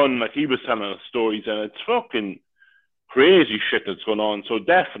 his son, like he was telling us stories, and it's fucking crazy shit that's going on. So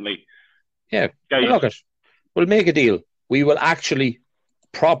definitely, guys, look, we'll make a deal. We will actually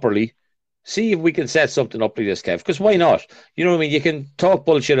properly see if we can set something up like this, Kev. Because why not? You know what I mean? You can talk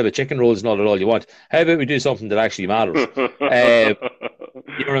bullshit about chicken rolls and all you want. How about we do something that actually matters? You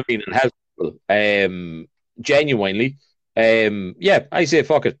know what I mean? And help people. Genuinely. I say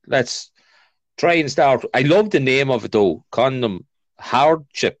fuck it. Let's try and start. I love the name of it though. Condom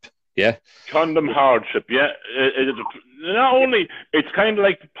hardship. Yeah. Condom hardship. Yeah. Not only, it's kind of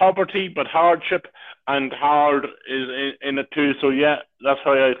like poverty, but hardship, and hard is in it too. So yeah, that's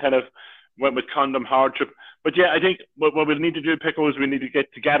why I kind of went with condom hardship. But yeah, I think what we need to do, Pico, is we need to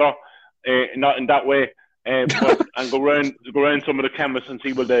get together, not in that way, and go around some of the chemists and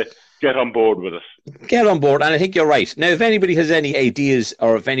see will they get on board with us. Get on board, and I think you're right. Now, if anybody has any ideas,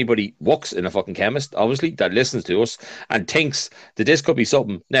 or if anybody works in a fucking chemist, obviously, that listens to us and thinks that this could be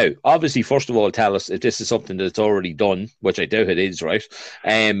something. Now, obviously, first of all, tell us if this is something that's already done, which I doubt it is, right?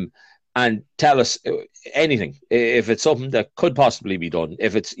 And tell us anything, if it's something that could possibly be done,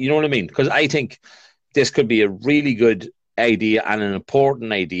 if it's, you know what I mean? Because I think this could be a really good idea and an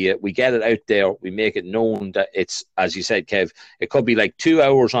important idea. We get it out there, we make it known that it's, as you said, Kev, it could be like 2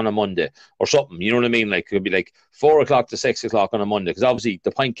 hours on a Monday or something, you know what I mean? Like it could be like 4 o'clock to 6 o'clock on a Monday, because obviously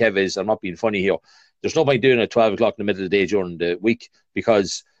the point, Kev, is, I'm not being funny here, there's no point doing it at 12 o'clock in the middle of the day during the week,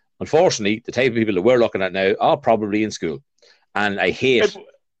 because unfortunately the type of people that we're looking at now are probably in school, and I hate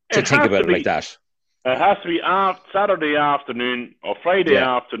to think about it like that. It has to be Saturday afternoon or Friday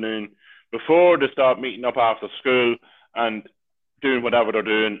afternoon before they start meeting up after school and doing whatever they're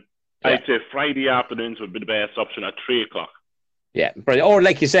doing. I'd say Friday afternoons would be the best option at 3 o'clock. Yeah, or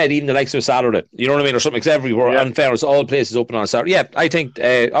like you said, even the likes of Saturday, you know what I mean, or something, because everywhere, in fairness, all places open on Saturday. Yeah, I think,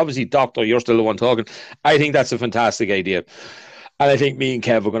 obviously, Doctor, you're still the one talking. I think that's a fantastic idea. And I think me and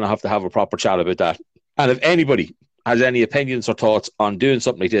Kev are going to have a proper chat about that. And if anybody has any opinions or thoughts on doing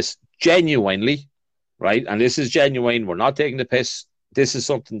something like this, genuinely, right, and this is genuine, we're not taking the piss, this is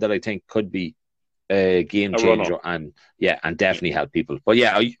something that I think could be a game changer and definitely help people. But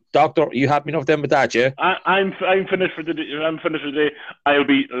yeah, Doctor, are you happy enough then with that? Yeah, I'm finished for the day. I'm finished for the day. I'll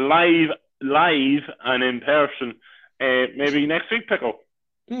be live and in person maybe next week, Pickle.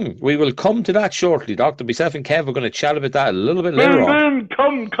 We will come to that shortly, Doctor. Myself and Kev are going to chat about that a little bit later on.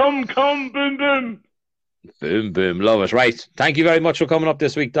 Come, boom, boom. Boom, boom. Love it. Right. Thank you very much for coming up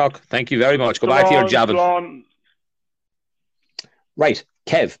this week, Doc. Thank you very much. Go back to your jabbing. Right,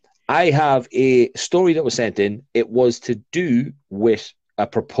 Kev, I have a story that was sent in. It was to do with a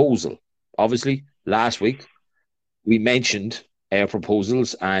proposal. Obviously, last week we mentioned our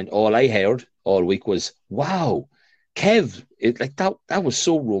proposals, and all I heard all week was, wow, Kev, that was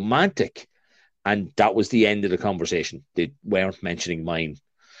so romantic. And that was the end of the conversation. They weren't mentioning mine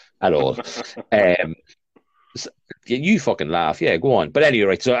at all. You fucking laugh. Yeah, go on. But anyway,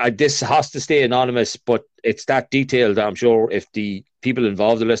 right, so this has to stay anonymous, but it's that detailed. I'm sure if the people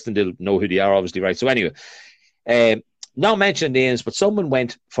involved are listening, they'll know who they are, obviously, right? So anyway, not mentioning names, but someone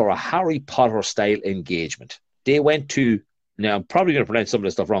went for a Harry Potter style engagement. They went to, now I'm probably going to pronounce some of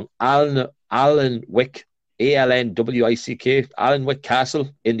this stuff wrong, Alnwick, Alnwick, Alnwick Castle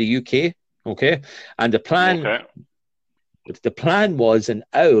in the UK. Okay. And the plan was an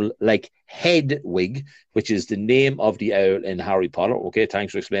owl like Hedwig, which is the name of the owl in Harry Potter. Okay,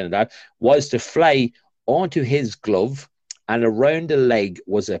 thanks for explaining that. Was to fly onto his glove, and around the leg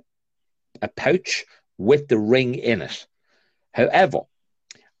was a pouch with the ring in it. However,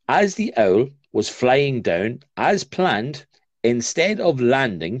 as the owl was flying down as planned, instead of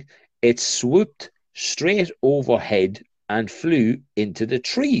landing, it swooped straight overhead and flew into the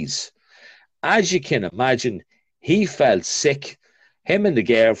trees. As you can imagine, he felt sick. Him and the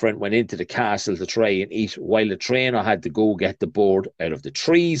girlfriend went into the castle to try and eat, while the trainer had to go get the board out of the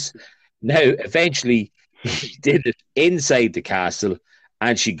trees. Now, eventually, he did it inside the castle,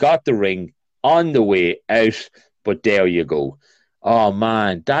 and she got the ring on the way out, but there you go. Oh,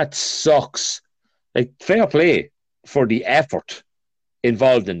 man, that sucks. Like, fair play for the effort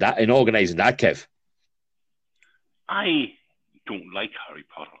involved in that, in organising that, Kev. I don't like Harry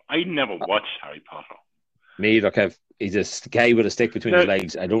Potter. I never watched Harry Potter. Me either, Kev. He's a guy with a stick between his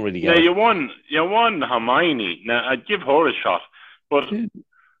legs. I don't really get it. You won Hermione. Now, I'd give her a shot. But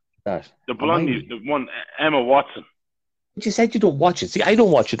the blondie, the one, Emma Watson. You said you don't watch it. See, I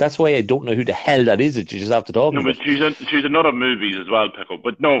don't watch it. That's why I don't know who the hell that is that you just have to talk about. No, but she's in other movies as well, Pickle.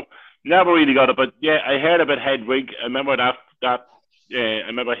 But no, never really got it. But yeah, I heard about Hedwig. I remember that. I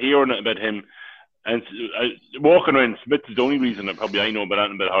remember hearing about him. And walking around Smith is the only reason I know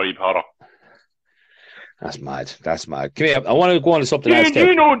about Harry Potter. That's mad. Come here. I want to go on to something else. Do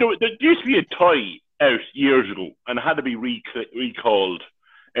you know there used to be a toy out years ago and it had to be recalled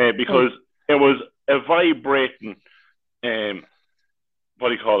because it was a vibrating, what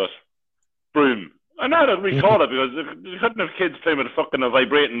do you call it, broom. And now that recall it because they couldn't have kids playing with a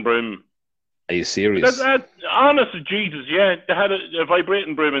vibrating broom. Are you serious? Honest to Jesus, yeah. They had a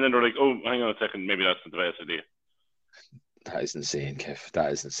vibrating broom and then they're like, oh, hang on a second, maybe that's not the best idea. That is insane, Kev.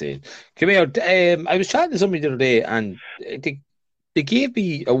 That is insane. Come here. I was chatting to somebody the other day and they gave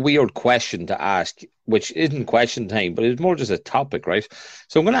me a weird question to ask, which isn't question time, but it's more just a topic, right?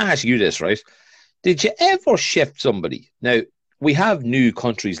 So I'm going to ask you this, right? Did you ever shift somebody? Now, we have new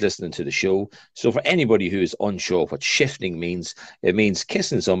countries listening to the show. So for anybody who is unsure what shifting means, it means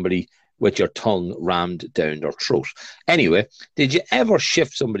kissing somebody with your tongue rammed down their throat. Anyway, did you ever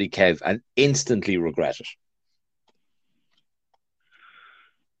shift somebody, Kev, and instantly regret it?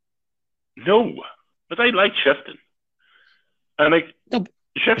 No, but I like shifting. And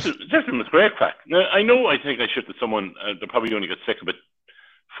shifting was great crack. Now, I think I shifted someone, they probably only got sick of it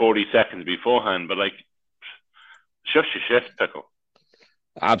 40 seconds beforehand, but shift, Pickle.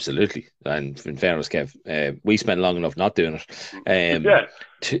 Absolutely. And in fairness, Kev, we spent long enough not doing it. Yeah.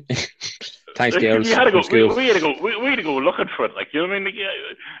 Thanks, girls. We had to go looking for it. You know what I mean?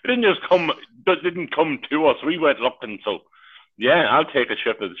 It didn't come to us. We went looking. So, yeah, I'll take a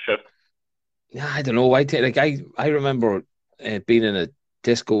shift as a shift. Yeah, I don't know. I remember being in a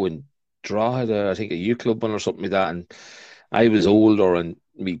disco in Drogheda, I think a U Club one or something like that, and I was older and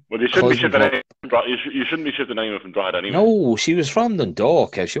you shouldn't be shifting anyone from Drogheda anyway. No, she was from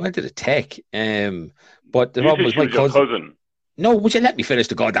Dundalk. She went to the Tech. But the problem was my cousin. No, would you let me finish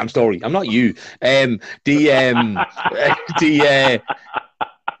the goddamn story? I'm not you. We'll leave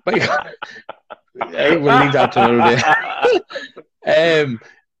that to another day.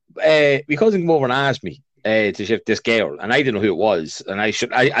 My cousin came over and asked me to shift this girl, and I didn't know who it was. And I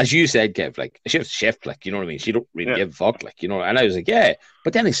as you said, Kev, I shift, you know what I mean? She don't really give a fuck, you know. And I was like, yeah.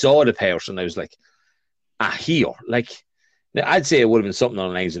 But then I saw the person, I was like, here, now I'd say it would have been something on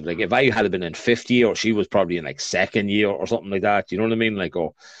the lines of if I had been in 5th year, or she was probably in second year or something like that. You know what I mean?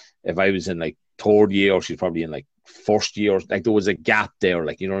 Or if I was in 3rd year, she's probably in 1st year. There was a gap there,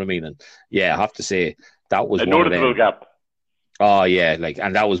 you know what I mean? And yeah, I have to say that was a noticeable gap. Oh yeah,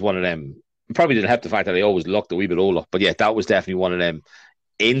 and that was one of them. Probably didn't help the fact that I always looked a wee bit older, but yeah, that was definitely one of them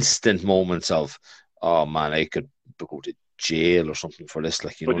instant moments of, oh man, I could go to jail or something for this,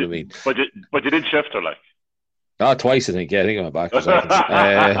 you know what I mean? But you did shift her, twice, I think. Yeah, I think I'm back.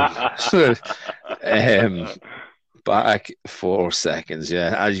 Back 4 seconds,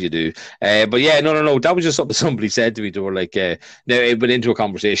 yeah, as you do. But yeah, no. That was just something somebody said to me. They were now it went into a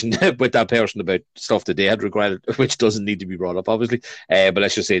conversation with that person about stuff that they had regretted, which doesn't need to be brought up, obviously. But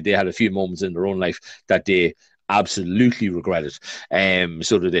let's just say they had a few moments in their own life that they absolutely regretted.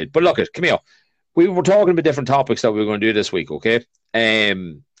 So they did. But look, come here. We were talking about different topics that we were going to do this week, okay?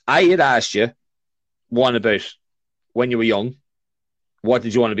 I had asked you one about when you were young. What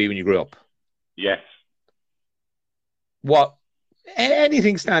did you want to be when you grew up? Yes. What?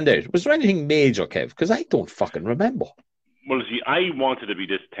 Anything stand out? Was there anything major, Kev? Because I don't fucking remember. Well, see, I wanted to be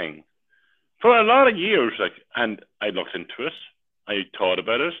this thing for a lot of years, and I looked into it. I thought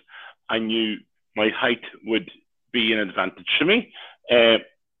about it. I knew my height would be an advantage to me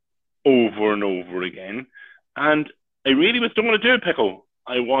over and over again. And I really was don't want to do it, Pickle.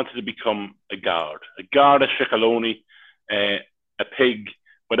 I wanted to become a guard of Shickaloni, a pig,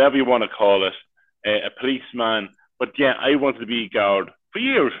 whatever you want to call it, a policeman. But yeah, I wanted to be a guard for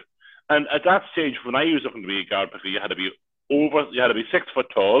years. And at that stage, when I was looking to be a guard, you had to be 6 foot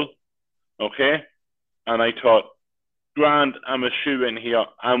tall, okay? And I thought, grand, I'm a shoe in here,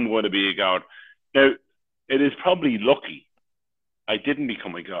 I'm going to be a guard. Now, it is probably lucky I didn't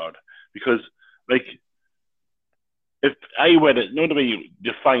become a guard because, if I were to, know the way you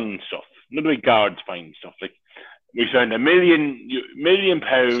define stuff, know the way guards find stuff, we found £1 million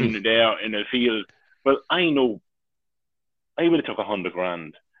there in a field. Well, I know I would have took 100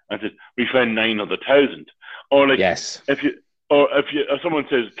 grand and said we found 900,000. Or like Yes. if someone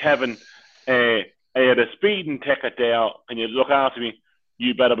says, Kevin, I had a speeding ticket there, and you look after me,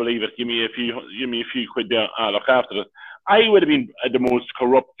 you better believe it. Give me a few quid there. I'll look after it. I would have been the most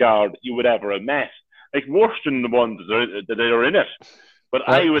corrupt guard you would ever have met, like worse than the ones that are in it. But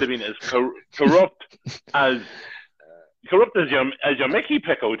I would have been as corrupt as your Mickey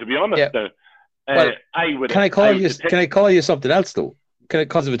Pico, to be honest. Yeah. Now. Well, I would. Can I call you something else though?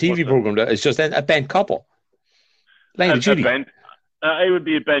 Because of a TV program that is just a bent couple. Line of duty. I would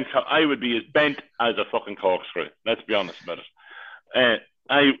be I would be as bent as a fucking corkscrew. Let's be honest about it.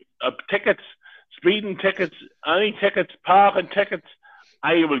 Tickets, speeding tickets, any tickets, parking tickets.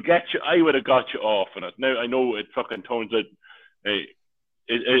 I would have got you off on it. Now I know it fucking turns out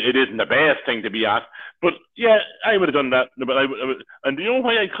it isn't the best thing to be at, but yeah, I would have done that. But and do you know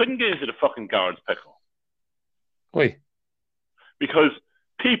why I couldn't get into the fucking guards, Pickle? Why? Because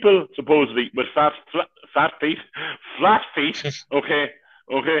people supposedly with flat feet, okay,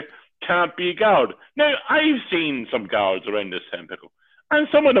 can't be a guard. Now, I've seen some guards around this town, Pickle, and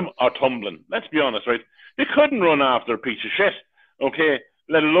some of them are tumbling. Let's be honest, right? They couldn't run after a piece of shit, okay,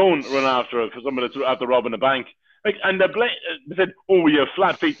 let alone run after for someone that's after robbing a bank. Like, and they said, "Oh, you have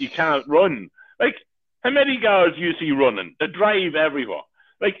flat feet, you can't run." Like, how many guards do you see running? They drive everywhere.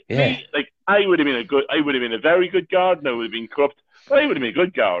 Like, me, like I would have been a very good guard, and I would have been corrupt, but I would have been a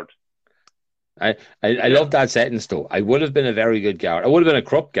good guard. I love that sentence though. I would have been a very good guard. I would have been a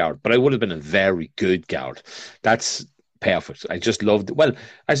corrupt guard, but I would have been a very good guard. That's perfect. I just loved it. Well,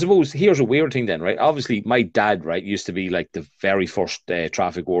 I suppose here's a weird thing then, right? Obviously, my dad, right, used to be like the very first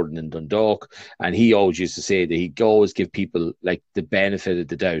traffic warden in Dundalk, and he always used to say that he'd always give people like the benefit of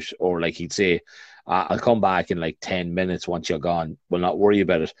the doubt, or like he'd say, I'll come back in like 10 minutes once you're gone. We'll not worry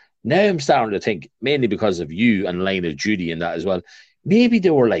about it. Now I'm starting to think, mainly because of you and line of duty and that as well, maybe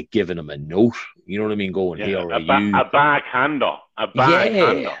they were like giving him a note. You know what I mean? Going, here are you. A backhander.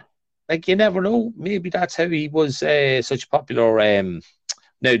 Yeah. Like, you never know. Maybe that's how he was such popular.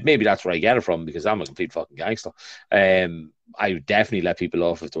 Now, maybe that's where I get it from, because I'm a complete fucking gangster. I would definitely let people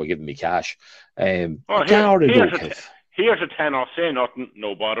off if they were giving me cash. Here's a 10 or say nothing,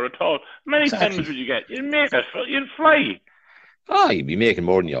 no bother at all. How many tens would you get? You'd fly. Oh, you'd be making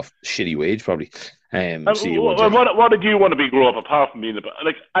more than your shitty wage, probably. What did you want to be grow up apart from being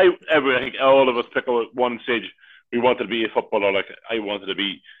I think all of us pick up at one stage we wanted to be a footballer. Like, I wanted to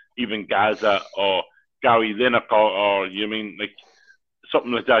be even Gaza or Gary Lineker or you mean like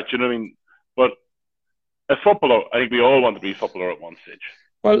something like that. You know what I mean? But a footballer, I think we all want to be a footballer at one stage.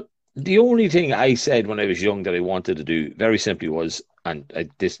 Well, the only thing I said when I was young that I wanted to do, very simply, was, and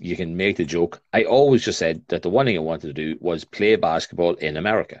this you can make the joke, I always just said that the one thing I wanted to do was play basketball in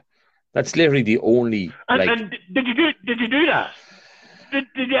America. That's literally the only. And did you do that? Did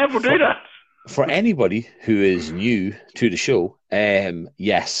you ever do that? For anybody who is new to the show,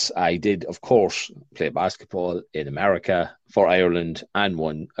 yes, I did, of course, play basketball in America for Ireland and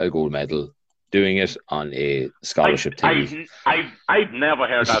won a gold medal doing it on a scholarship team. I've never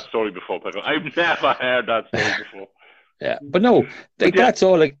heard that story before, Pickle. I've never heard that story before. Yeah, but no, that's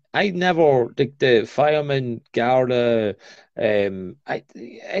all. Like, I never, like, the fireman, Garda,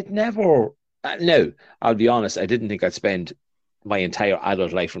 I'd never. No, I'll be honest, I didn't think I'd spend my entire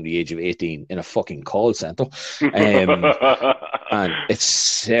adult life from the age of 18 in a fucking call center. And it's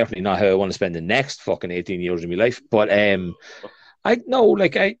certainly not how I want to spend the next fucking 18 years of my life. But I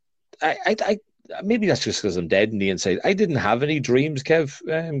maybe that's just because I'm dead in the inside. I didn't have any dreams,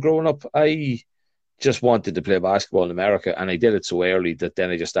 Kev, growing up. I just wanted to play basketball in America, and I did it so early that then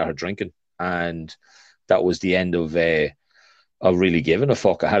I just started drinking, and that was the end of really giving a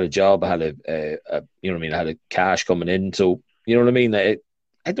fuck. I had a job, I had I had a cash coming in, so you know what I mean. I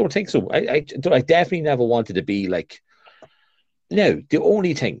don't think so. I definitely never wanted to be like. No, the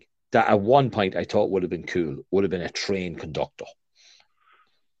only thing that at one point I thought would have been cool would have been a train conductor.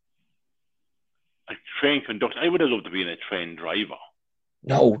 A train conductor? I would have loved to be in a train driver.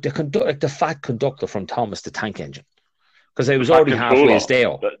 No, the fat conductor from Thomas the Tank Engine. Because I was already halfway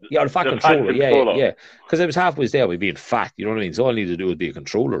there. The fat controller. Yeah. Because I was halfway there by being fat, you know what I mean? So all I needed to do was be a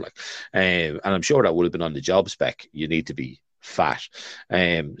controller. Like, and I'm sure that would have been on the job spec. You need to be fat.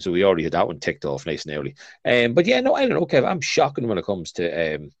 So we already had that one ticked off nice and early. But yeah, no, I don't know, Kev. I'm shocking when it comes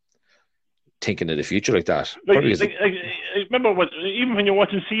to thinking of the future like that. Remember, even when you're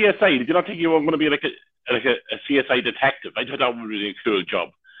watching CSI, did you not think you were going to be like a CSI detective? I thought that would be a cool job.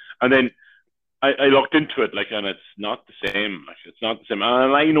 And then I looked into it, and it's not the same. It's not the same.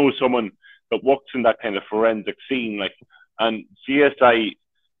 And I know someone that works in that kind of forensic scene, like, and CSI,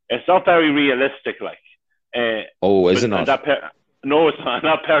 it's not very realistic, like. Is it not? No, it's not.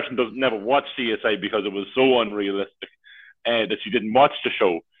 That person never watch CSI because it was so unrealistic that she didn't watch the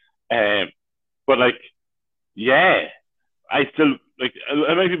show. But like, yeah, I still like.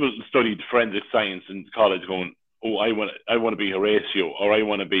 Many people studied forensic science in college, going, "Oh, I want to be Horatio, or I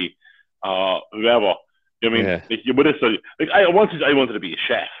want to be whoever." You know what I mean? Yeah. Like, you would have studied. Like, I wanted to be a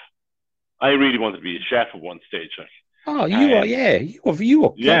chef. I really wanted to be a chef at one stage. Like, oh, you are, yeah,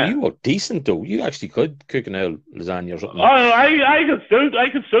 you were decent though. You actually could cook an old lasagna or something. Oh, I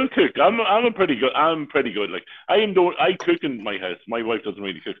could still cook. I'm pretty good. Like, I cook in my house. My wife doesn't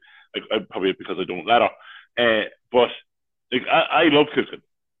really cook. Like, probably because I don't let her. But like, I love cooking.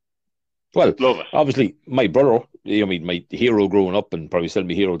 Well, love it. Obviously, my brother, I mean, my hero growing up, and probably still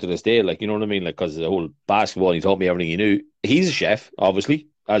my hero to this day. Like, you know what I mean? Like, because the whole basketball, he taught me everything he knew. He's a chef, obviously,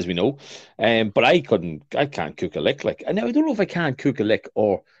 as we know. But I can't cook a lick. Like, and I don't know if I can't cook a lick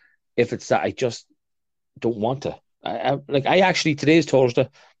or if it's that I just don't want to. I actually, today's Thursday,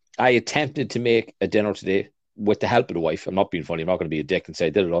 I attempted to make a dinner today with the help of the wife. I'm not being funny. I'm not going to be a dick and say I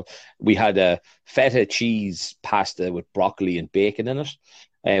did it all. We had a feta cheese pasta with broccoli and bacon in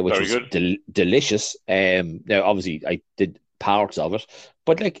it, which was delicious. Now, obviously, I did parts of it,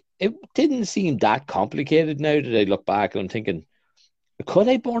 but like, it didn't seem that complicated now that I look back, and I'm thinking, could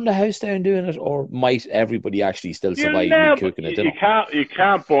I burn the house down doing it, or might everybody actually still survive me cooking it? You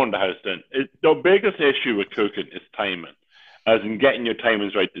can't burn the house down. The biggest issue with cooking is timing, as in getting your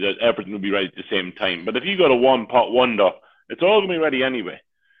timings right, that everything will be ready at the same time. But if you got a one-pot wonder, it's all going to be ready anyway.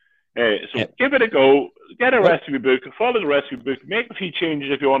 Give it a go. Get a recipe book. Follow the recipe book. Make a few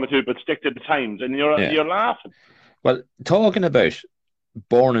changes if you want to, but stick to the times, and you're laughing. Well, talking about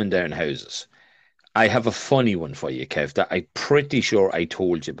burning down houses, I have a funny one for you, Kev, that I'm pretty sure I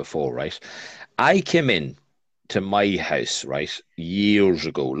told you before, right? I came in to my house, right, years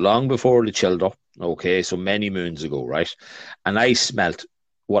ago, long before the chilled up, okay, so many moons ago, right? And I smelt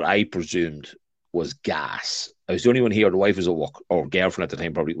what I presumed was gas. I was the only one here. The wife was at work, or girlfriend at the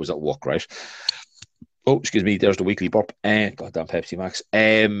time probably was at work, right? Oh, excuse me, there's the weekly burp. Goddamn Pepsi Max.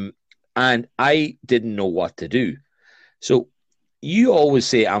 And I didn't know what to do. So you always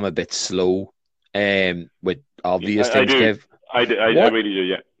say I'm a bit slow with obvious things, Kev. I really do,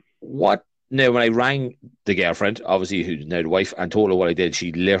 yeah. What now? When I rang the girlfriend, obviously who's now the wife, and told her what I did,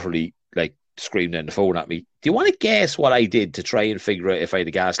 she literally like screamed down the phone at me. Do you want to guess what I did to try and figure out if I had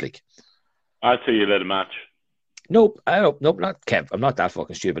a gas leak? I'd say you lit a match. Nope, not Kev. I'm not that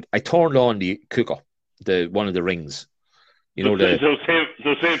fucking stupid. I turned on the cooker, one of the rings. You know,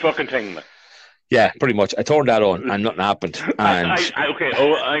 same fucking thing. Man. Yeah, pretty much. I turned that on and nothing happened. And okay,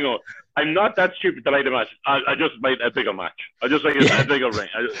 hang on. I'm not that stupid to light a match. I just made a bigger match. I just like a bigger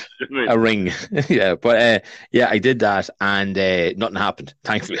ring. A ring. Yeah, but I did that, and nothing happened.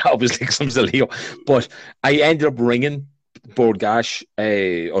 Thankfully, obviously, because I'm still here. But I ended up ringing Bord Gáis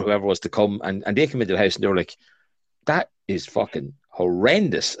or whoever was to come, and they came into the house and they were like, "That is fucking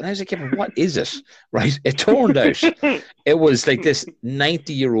horrendous." And I was like, "Yeah, but what is it?" Right? It turned out it was like this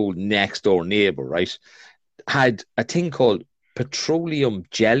 90-year-old next door neighbor, right, had a thing called petroleum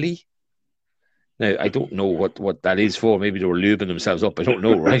jelly. Now, I don't know what that is for. Maybe they were lubing themselves up. I don't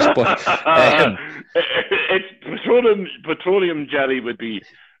know, right? But it's petroleum jelly would be,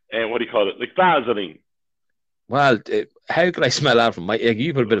 what do you call it? Like Vaseline. Well, how could I smell that from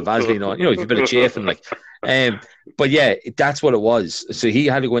you put a bit of Vaseline on, a bit of chafing, like. But yeah, that's what it was. So he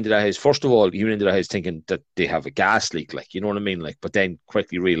had to go into that house. First of all, he went into the house thinking that they have a gas leak, like, you know what I mean? Like, but then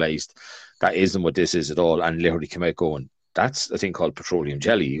quickly realized that isn't what this is at all, and literally came out going, "That's a thing called petroleum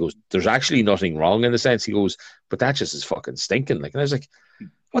jelly." He goes, "There's actually nothing wrong in the sense." He goes, "But that just is fucking stinking." Like, and I was like,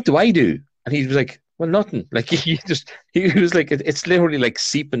 "What do I do?" And he was like, "Well, nothing." Like, he was like, it's literally like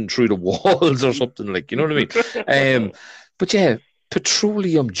seeping through the walls or something, like, you know what I mean? But yeah,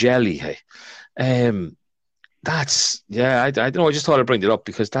 petroleum jelly, hey. That's, yeah, I don't know. I just thought I'd bring it up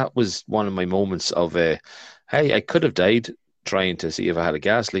because that was one of my moments of, hey, I could have died trying to see if I had a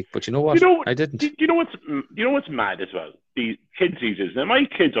gas leak, but you know what? I didn't. You know what's mad as well? The kids these days, now my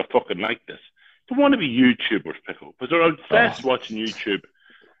kids are fucking like this. They want to be YouTubers, Pickle, because they're obsessed watching YouTube.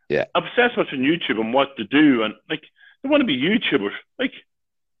 Yeah. Obsessed watching YouTube and what to do, and like they want to be YouTubers. Like,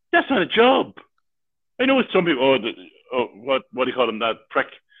 that's not a job. I know it's some people. What do you call them? That prick.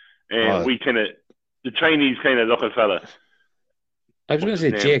 We kind of the Chinese kind of looking fella. I was going to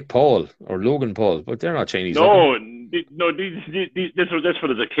say Jake Paul or Logan Paul, but they're not Chinese. No, this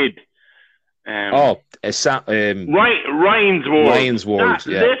was a kid. Ryan's World. Ryan's World.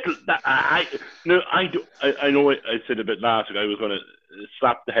 I know. I said a bit last week. I was going to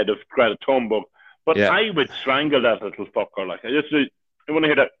slap the head of Greta Thunberg. But Yeah. I would strangle that little fucker. Like, I want to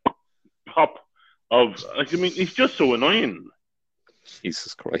hear that pop of. Like, I mean, he's just so annoying.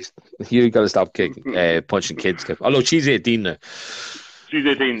 Jesus Christ. You got to stop punching kids, Kev. Although she's 18 now. She's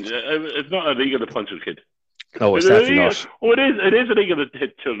 18. It's not illegal to punch a kid. No, it's definitely not. Oh, it is. It is illegal to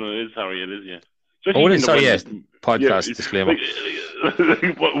hit children. It is, Harry. It is, yeah. Oh, it is. Sorry, yes. Podcast disclaimer.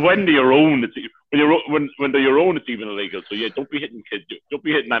 Like, when they're your own, when they're your own, it's even illegal. So yeah, don't be hitting kids. Don't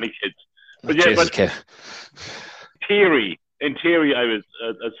be hitting any kids. But yeah, Jesus, but Kev. in theory, I'd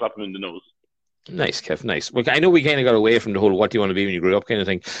slap him in the nose. Nice, Kev. Nice. Well, I know we kind of got away from the whole "what do you want to be when you grow up" kind of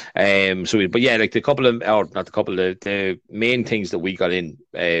thing. But yeah, like the main things that we got in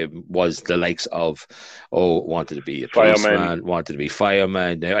was the likes of, wanted to be a policeman, wanted to be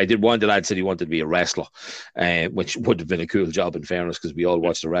fireman. Now, I did one. The lad said he wanted to be a wrestler, which would have been a cool job in fairness, because we all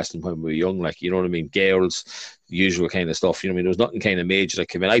watched the wrestling when we were young. Like, you know what I mean? Girls, usual kind of stuff. You know what I mean? There was nothing kind of major that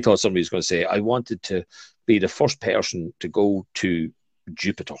came in. I thought somebody was going to say, I wanted to be the first person to go to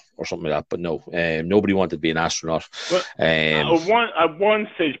Jupiter or something like that, but no, nobody wanted to be an astronaut. Well, at one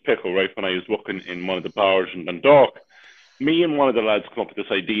stage, Pickle, right, when I was working in one of the bars in Dundalk, me and one of the lads come up with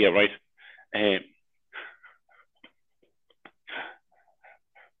this idea, right?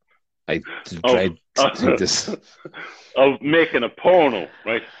 I tried to think this of making a porno,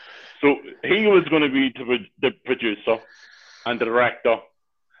 right? So he was going to be the producer and the director,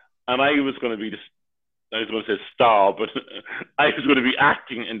 and I was going to be I was going to say star, but I was going to be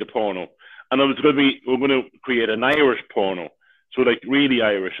acting in the porno. And we're going to create an Irish porno. So, like, really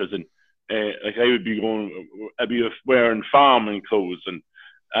Irish, as in, like, I'd be wearing farming clothes, and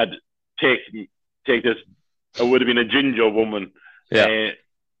I'd take this, I would have been a ginger woman,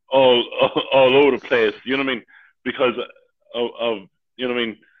 all over the place, you know what I mean? Because of you know what I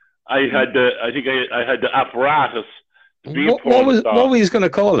mean? I had the apparatus to be a porno star. What were you going to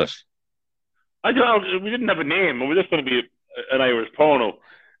call it? I don't know. We didn't have a name. We were just going to be an Irish porno.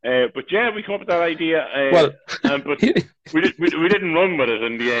 But yeah, we came up with that idea. But we didn't run with it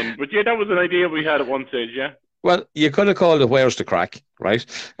in the end. But yeah, that was an idea we had at one stage. Yeah. Well, you could have called it "Where's the Crack," right?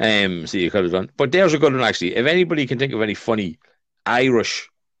 So you could have done. But there's a good one actually. If anybody can think of any funny Irish,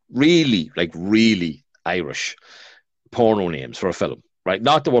 really Irish porno names for a film. Right,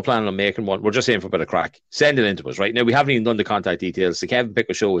 not that we're planning on making one. We're just saying for a bit of crack. Send it in to us. Right now, we haven't even done the contact details. The Kevin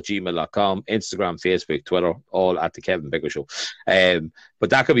Pickle Show at gmail.com, Instagram, Facebook, Twitter, all at the Kevin Pickle Show.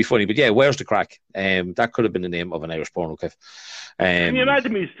 But that could be funny. But yeah, where's the crack? That could have been the name of an Irish porno, Kev. Can you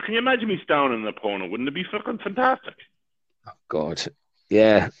imagine me starring in a porno? Wouldn't it be fucking fantastic? Oh God,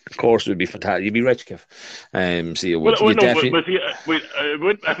 yeah, of course it would be fantastic. You'd be rich, Kev. So you would. It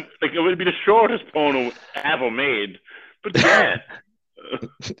would be the shortest porno ever made. But yeah.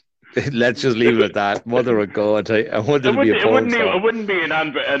 Let's just leave it at that. Mother of God, I wanted to be a porn star. It wouldn't be an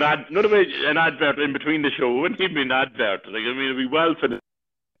advert in between the show. It wouldn't even be an advert. Like, I mean, it'd be well finished.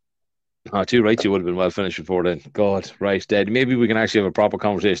 Oh, too right. You would have been well finished before then. God, right, Dead. Maybe we can actually have a proper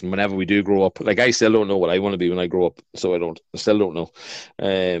conversation whenever we do grow up. Like, I still don't know what I want to be when I grow up, so I still don't know.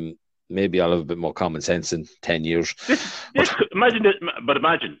 Maybe I'll have a bit more common sense in 10 years. Imagine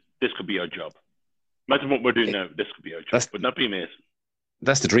this could be our job. Imagine what we're doing now. This could be our job. Wouldn't that be amazing?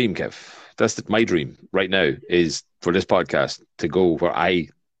 That's the dream, Kev. That's my dream right now, is for this podcast to go where I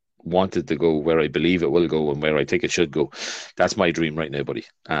wanted to go, where I believe it will go, and where I think it should go. That's my dream right now, buddy.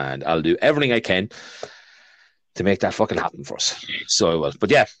 And I'll do everything I can to make that fucking happen for us. So I will.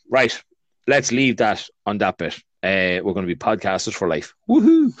 But yeah, right. Let's leave that on that bit. We're going to be podcasters for life.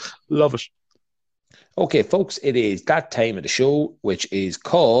 Woohoo! Love it. Okay, folks, it is that time of the show, which is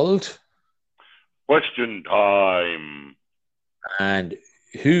called Question Time. And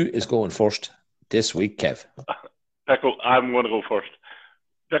who is going first this week, Kev? Peckle, I'm going to go first.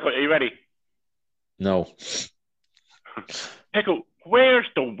 Peckle, are you ready? No. Peckle, where's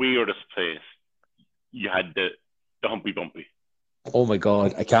the weirdest place you had the Humpy Bumpy? Oh my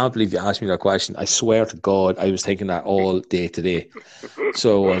God, I can't believe you asked me that question. I swear to God, I was thinking that all day today.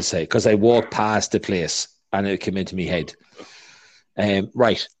 So I'll say, because I walked past the place and it came into my head.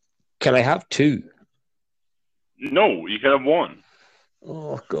 Right. Can I have two? No, you can have one.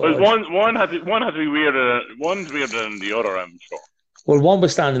 Oh God! Well, one has to be weirder. One's weirder than the other, I'm sure. Well, one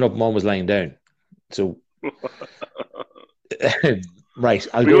was standing up, and one was lying down. So, right,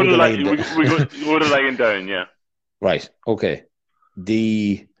 I'll go to lying down. We go to lying down, yeah. Right. Okay.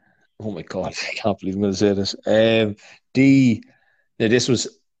 Oh my God! I can't believe I'm going to say this. Now this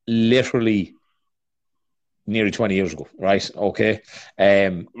was literally nearly 20 years ago, right? Okay.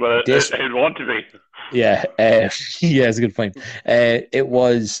 Well, it'd want to be. Yeah, yeah, it's a good point. It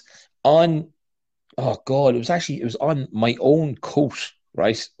was on Oh God, it was on my own coat,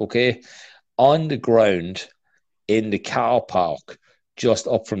 right? Okay, on the ground in the car park, just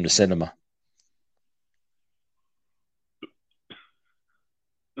up from the cinema.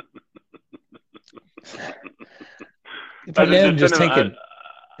 As But in now the I'm just cinema, thinking,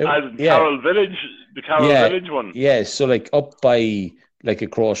 as in yeah, Carroll Village, the Carroll yeah, Village one. yeah. So like up by like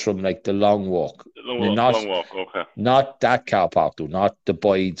across from like the Long Walk. No, Long walk, okay. not that car park though, not the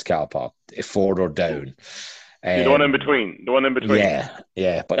Boyd's car park, further Oh, down. yeah, the one in Um, between. The one in between.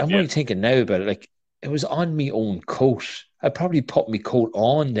 yeah. But I'm Yeah. only thinking now about it. Like it was on me own coat. I probably put my coat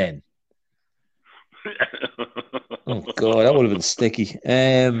on then. Oh God, that would have been sticky.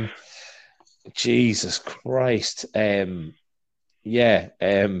 Jesus Christ. Yeah. Yeah.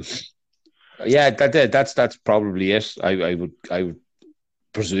 That's probably it. I would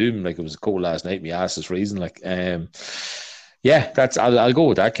presume like it was cold last night. My ass is freezing. Like yeah. I'll go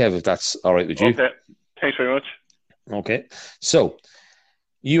with that, Kev. If that's all right with you. Okay. Thanks very much. Okay. So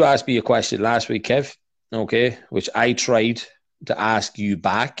you asked me a question last week, Kev. Okay, which I tried to ask you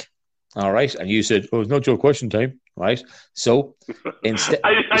back. All right, and you said, "Oh, it's not your question time." Right. So instead,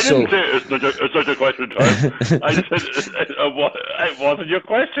 I didn't say it's not your question time. I said it wasn't your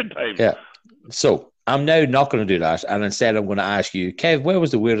question time. yeah. So I'm now not going to do that, and instead I'm going to ask you, Kev, where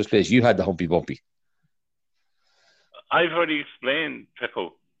was the weirdest place you had the Humpy Bumpy? I've already explained,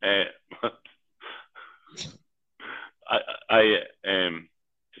 Pickle. No.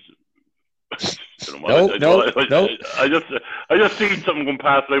 I just seen something going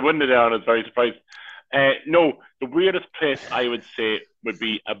past and I went there and I was very surprised. No, the weirdest place I would say would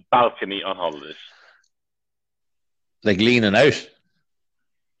be a balcony on holidays. Like leaning out.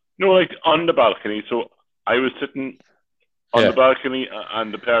 No, like on the balcony. So I was sitting on the balcony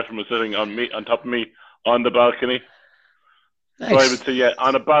and the person was sitting on top of me on the balcony. Nice. So I would say, yeah,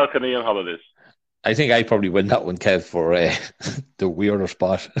 on a balcony on holidays. I think I probably win that one, Kev, for the weirder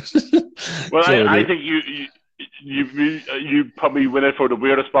spot. Well, so I think you probably win it for the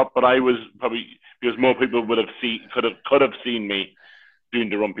weirder spot, but I was probably because more people could have seen me doing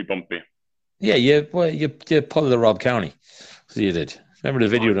the rumpy bumpy. Yeah, you pulled the Rob County. So you did. Remember the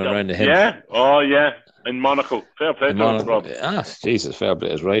video around the hill? Yeah. Oh yeah. In Monaco. Fair play to Rob. Jesus, fair play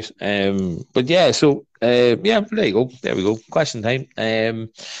is right. But yeah, so yeah, there you go. There we go. Question time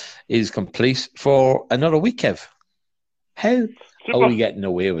is complete for another week, Kev. How are we getting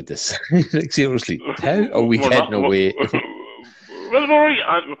away with this? Like seriously, how are we getting away? Well,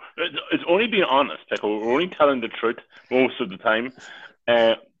 it's only being honest. Like, we're only telling the truth most of the time.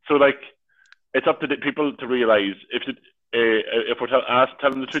 So like, it's up to the people to realize if we're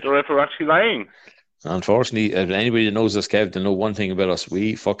telling the truth or if we're actually lying. Unfortunately, if anybody that knows us, Kev, they know one thing about us.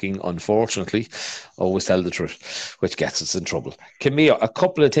 We fucking, unfortunately, always tell the truth, which gets us in trouble. Camille, a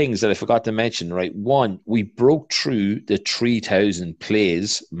couple of things that I forgot to mention, right? One, we broke through the 3,000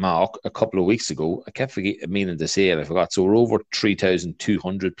 plays mark a couple of weeks ago. I kept meaning to say it, I forgot. So we're over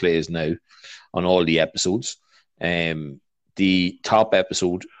 3,200 plays now on all the episodes. The top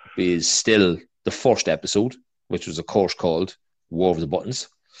episode is still the first episode, which was, of course, called War of the Buttons.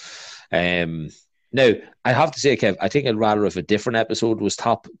 Now, I have to say, Kev, I think I'd rather if a different episode was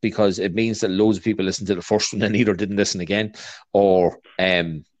top because it means that loads of people listen to the first one and either didn't listen again or, you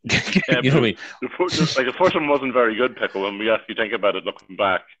know what I mean? The first one wasn't very good, Pickle, when we actually think about it looking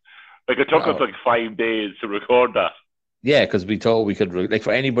back. Like, it took us like 5 days to record that. Yeah, because we thought we could, like,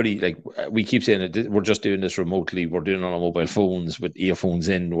 for anybody, like, we keep saying that we're just doing this remotely. We're doing it on our mobile phones with earphones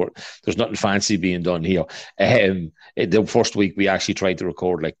in. There's nothing fancy being done here. The first week we actually tried to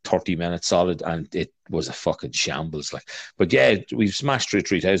record like 30 minutes solid, and it was a fucking shambles. Like, but yeah, we've smashed through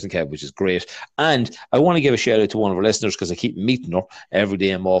 3,000, Kev, which is great. And I want to give a shout out to one of our listeners because I keep meeting her every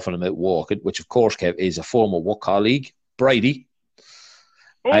day. I'm off and I'm out walking, which of course, Kev, is a former work colleague, Brady.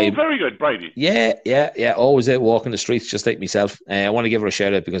 Very good, Brady. Yeah. Always out walking the streets, just like myself. I want to give her a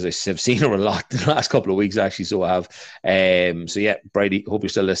shout out because I've seen her a lot in the last couple of weeks, actually. So I have. So yeah, Brady, hope you're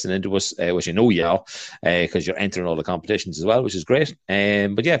still listening to us, which you know you are, because you're entering all the competitions as well, which is great.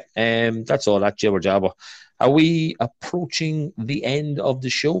 But yeah, that's all that jibber jabber. Are we approaching the end of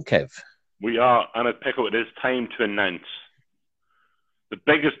the show, Kev? We are, and at Pickle, it is time to announce the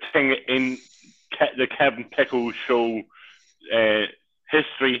biggest thing in the Kevin Pickle show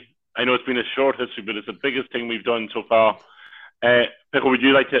history. I know it's been a short history, but it's the biggest thing we've done so far. Pickle, would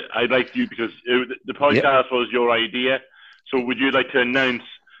you like to? I'd like you because the podcast was your idea. So would you like to announce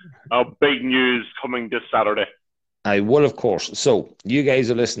our big news coming this Saturday? I will, of course. So you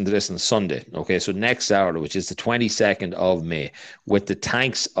guys are listening to this on Sunday. Okay, so next Saturday, which is the 22nd of May, with the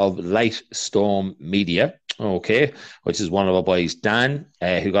thanks of Light Storm Media, okay, which is one of our boys, Dan,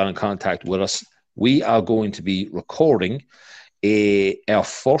 who got in contact with us we are going to be recording our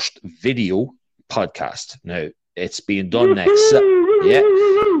first video podcast. Now, it's being done next. Yeah.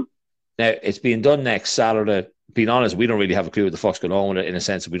 Now, it's being done next Saturday. Being honest, we don't really have a clue what the fuck's going on with it, in a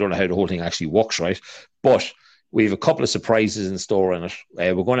sense that we don't know how the whole thing actually works, right? But we have a couple of surprises in store in it.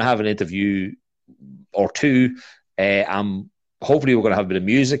 We're going to have an interview or two. Hopefully, we're going to have a bit of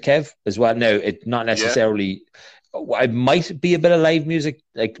music, Kev, as well. Now, it not necessarily. It might be a bit of live music,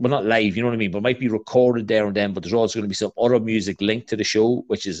 not live, you know what I mean, but it might be recorded there and then. But there's also going to be some other music linked to the show,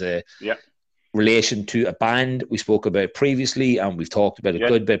 which is a relation to a band we spoke about previously, and we've talked about a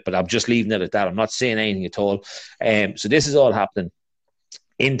good bit. But I'm just leaving it at that. I'm not saying anything at all. So this is all happening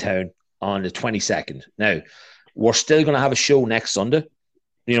in town on the 22nd. Now, we're still going to have a show next Sunday.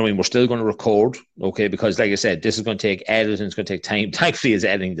 You know what I mean? We're still going to record, okay? Because, like I said, this is going to take editing. It's going to take time. Thankfully, it's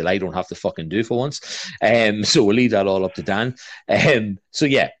editing that I don't have to fucking do for once. So we'll leave that all up to Dan. So,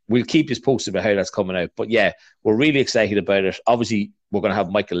 yeah, we'll keep you posted about how that's coming out. But, yeah, we're really excited about it. Obviously, we're going to have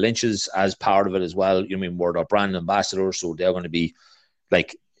Michael Lynch's as part of it as well. You know what I mean? We're our brand ambassadors, so they're going to be,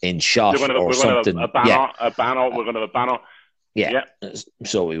 like, in shot or something. We're going to have a banner. Yeah,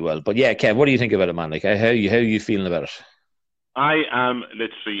 so we will. But, yeah, Kev, what do you think about it, man? Like, how are you feeling about it? I am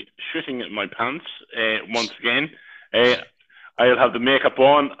literally shitting in my pants once again. I'll have the makeup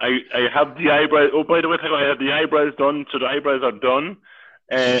on. I have the eyebrows. Oh, by the way, I have the eyebrows done, so the eyebrows are done.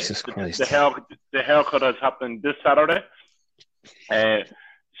 Jesus Christ. The haircut is happening this Saturday.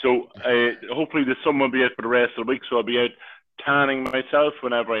 So hopefully the sun will be out for the rest of the week, so I'll be out tanning myself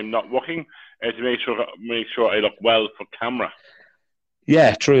whenever I'm not working to make sure I look well for camera.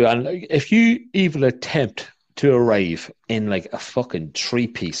 Yeah, true. And if you even attempt to arrive in like a fucking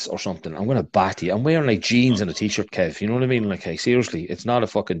 3-piece or something, I'm going to bat you. I'm wearing like jeans and a t-shirt, Kev. You know what I mean? Like, hey, seriously, it's not a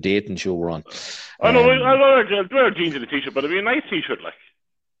fucking dating show we're on. I know, I'll wear jeans and a t-shirt, but it'll be a nice t-shirt, like.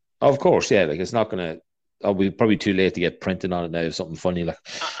 Of course, yeah. Like, it's not going to. I'll be probably too late to get printed on it now. Something funny, like.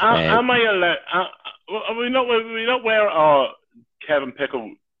 Am I allowed? We not wear our Kevin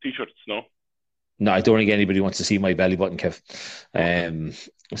Pickle t-shirts, no. No, I don't think anybody wants to see my belly button, Kev.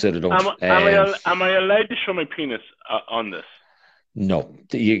 So they don't. Am I allowed to show my penis on this? No.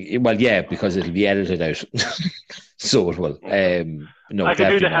 Well, yeah, because it'll be edited out. So it will. No, I could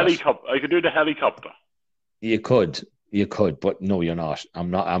do the helicopter. I could do the helicopter. You could, but no, you're not.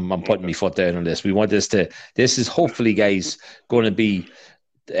 I'm not. I'm putting my foot down on this. We want this to. This is hopefully, guys, going to be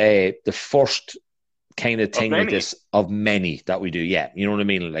the first kind of thing like this of many that we do. Yeah, you know what I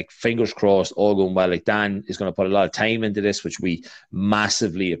mean? Like, fingers crossed, all going well. Like, Dan is going to put a lot of time into this, which we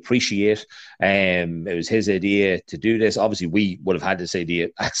massively appreciate. It was his idea to do this. Obviously, we would have had this idea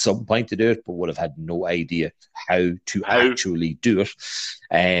at some point to do it, but would have had no idea how to actually do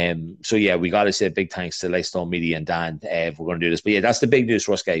it. So yeah, we got to say big thanks to Lightstone Media and Dan if we're going to do this. But yeah, that's the big news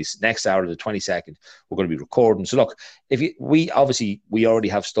for us, guys. Next hour, the 22nd, we're going to be recording. So look, we already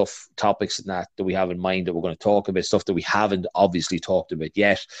have topics and that we have in mind that we're going to talk about, stuff that we haven't obviously talked about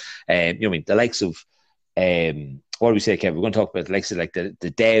yet. You know what I mean? The likes of what do we say, Kevin? We're going to talk about the likes of like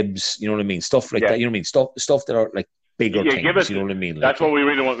the Debs, you know what I mean? Stuff like that, you know what I mean? Stuff that are like bigger things, you know what I mean? That's what we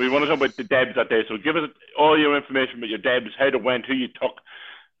really want. We want to talk about the Debs that day. So give us all your information about your Debs, how they went, who you took,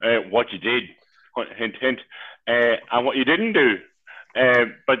 what you did, hint, hint, and what you didn't do.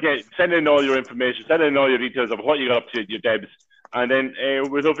 But yeah, send in all your information, send in all your details of what you got up to your Debs, and then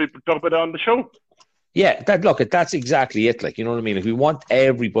we'll hopefully talk about it on the show. Yeah, that's exactly it. Like, you know what I mean? Like, we want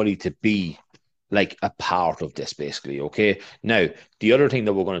everybody to be like a part of this, basically. Okay. Now, the other thing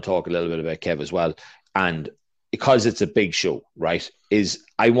that we're going to talk a little bit about, Kev, as well, and because it's a big show, right, is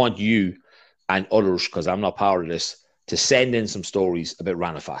I want you and others, because I'm not part of this, to send in some stories about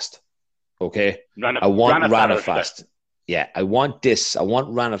Ranafast. Okay. I want Ranafast. Yeah, I want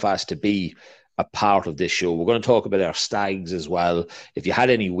Ranafast to be a part of this show. We're going to talk about our stags as well. If you had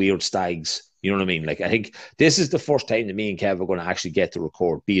any weird stags, you know what I mean? Like, I think this is the first time that me and Kev are going to actually get to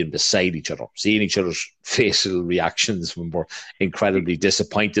record being beside each other, seeing each other's facial reactions when we're incredibly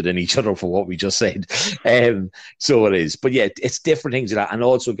disappointed in each other for what we just said. So it is. But yeah, it's different things like that. And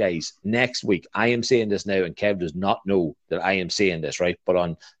also, guys, next week, I am saying this now, and Kev does not know that I am saying this, right? But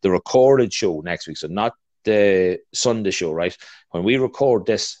on the recorded show next week, so not the Sunday show, right? When we record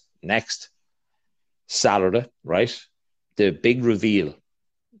this next Saturday, right? The big reveal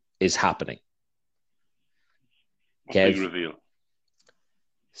is happening. Kev, big reveal.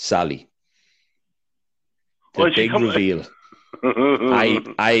 Sally. The big reveal.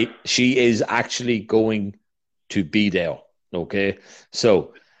 She is actually going to be there. Okay.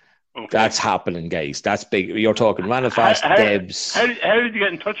 So that's happening, guys. That's big. You're talking Ranafast, Debs. How did you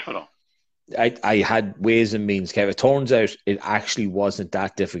get in touch with her? I had ways and means, Kev. It turns out it actually wasn't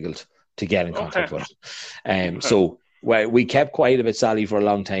that difficult to get in contact with her. So we kept quiet about Sally for a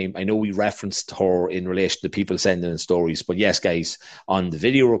long time. I know we referenced her in relation to people sending in stories, but yes, guys, on the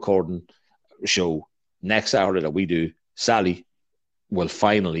video recording show next Saturday that we do, Sally will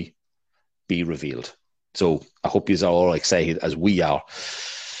finally be revealed. So I hope you're all excited as we are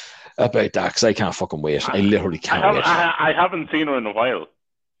about that, because I can't fucking wait. I literally can't wait. I haven't seen her in a while.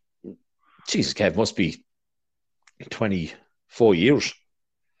 Jesus, Kev, must be 24 years.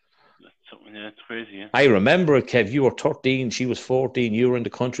 Yeah, it's crazy. Yeah. I remember it, Kev. You were 13, she was 14. You were in the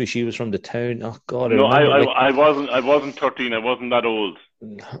country, she was from the town. Oh God, I wasn't 13. I wasn't that old.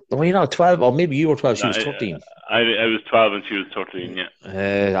 Well, you're not 12, or maybe you were 12. She was 13. I was 12 and she was 13.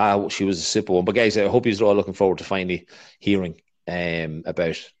 Yeah. She was a super one. But guys, I hope you're all looking forward to finally hearing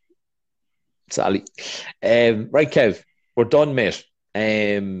about Sally. Right, Kev, we're done, mate.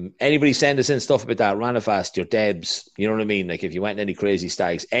 Anybody send us in stuff about that? Ranafast, your Debs, you know what I mean? Like if you went any crazy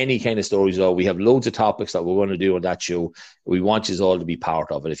stags, any kind of stories, all we have loads of topics that we're going to do on that show. We want you all to be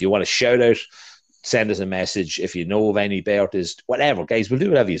part of it. If you want to shout out, send us a message. If you know of any birthdays, whatever, guys, we'll do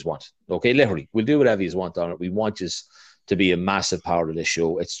whatever you want. Okay, literally, we'll do whatever you want on it. We want you to be a massive part of this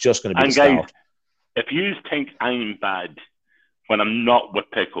show. It's just going to be the guys, start. If you think I'm bad when I'm not with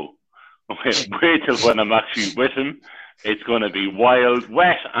Pickle, wait till when I'm actually with him. It's going to be wild,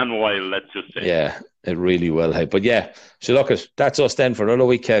 wet and wild, let's just say. Yeah, it really will. Hey. But yeah, so look, that's us then for another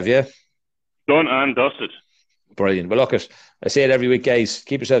week, Kev, yeah? Done and dusted. Brilliant. Well, look, I say it every week, guys.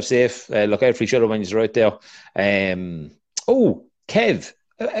 Keep yourself safe. Look out for each other when you're out there. Kev,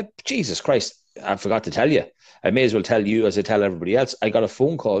 Jesus Christ, I forgot to tell you. I may as well tell you as I tell everybody else. I got a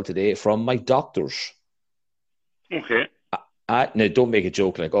phone call today from my doctors. Okay. Now, don't make a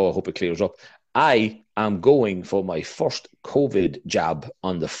joke like, I hope it clears up. I am going for my first COVID jab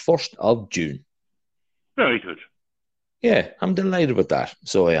on the 1st of June. Very good. Yeah, I'm delighted with that.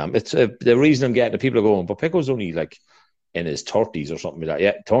 So I am. It's the reason I'm getting the people are going, but Pickle's only like in his 30s or something like that.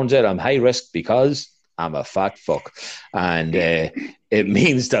 Yeah, turns out I'm high risk because I'm a fat fuck. And it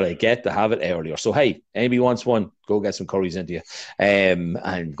means that I get to have it earlier. So, hey, anybody wants one, go get some curries into you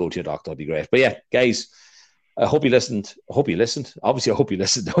and go to your doctor. That'd be great. But yeah, guys, I hope you listened. Obviously, I hope you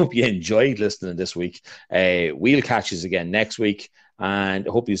listened. I hope you enjoyed listening this week. We'll catch you again next week. And I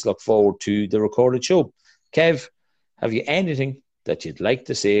hope you look forward to the recorded show. Kev, have you anything that you'd like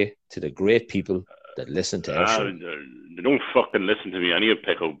to say to the great people that listen to our show? They don't fucking listen to me. I need a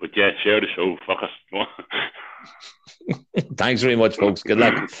Pickle. But yeah, share the show. Fuck us. Thanks very much, folks. Good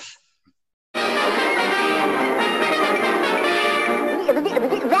luck.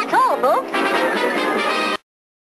 That's all, folks.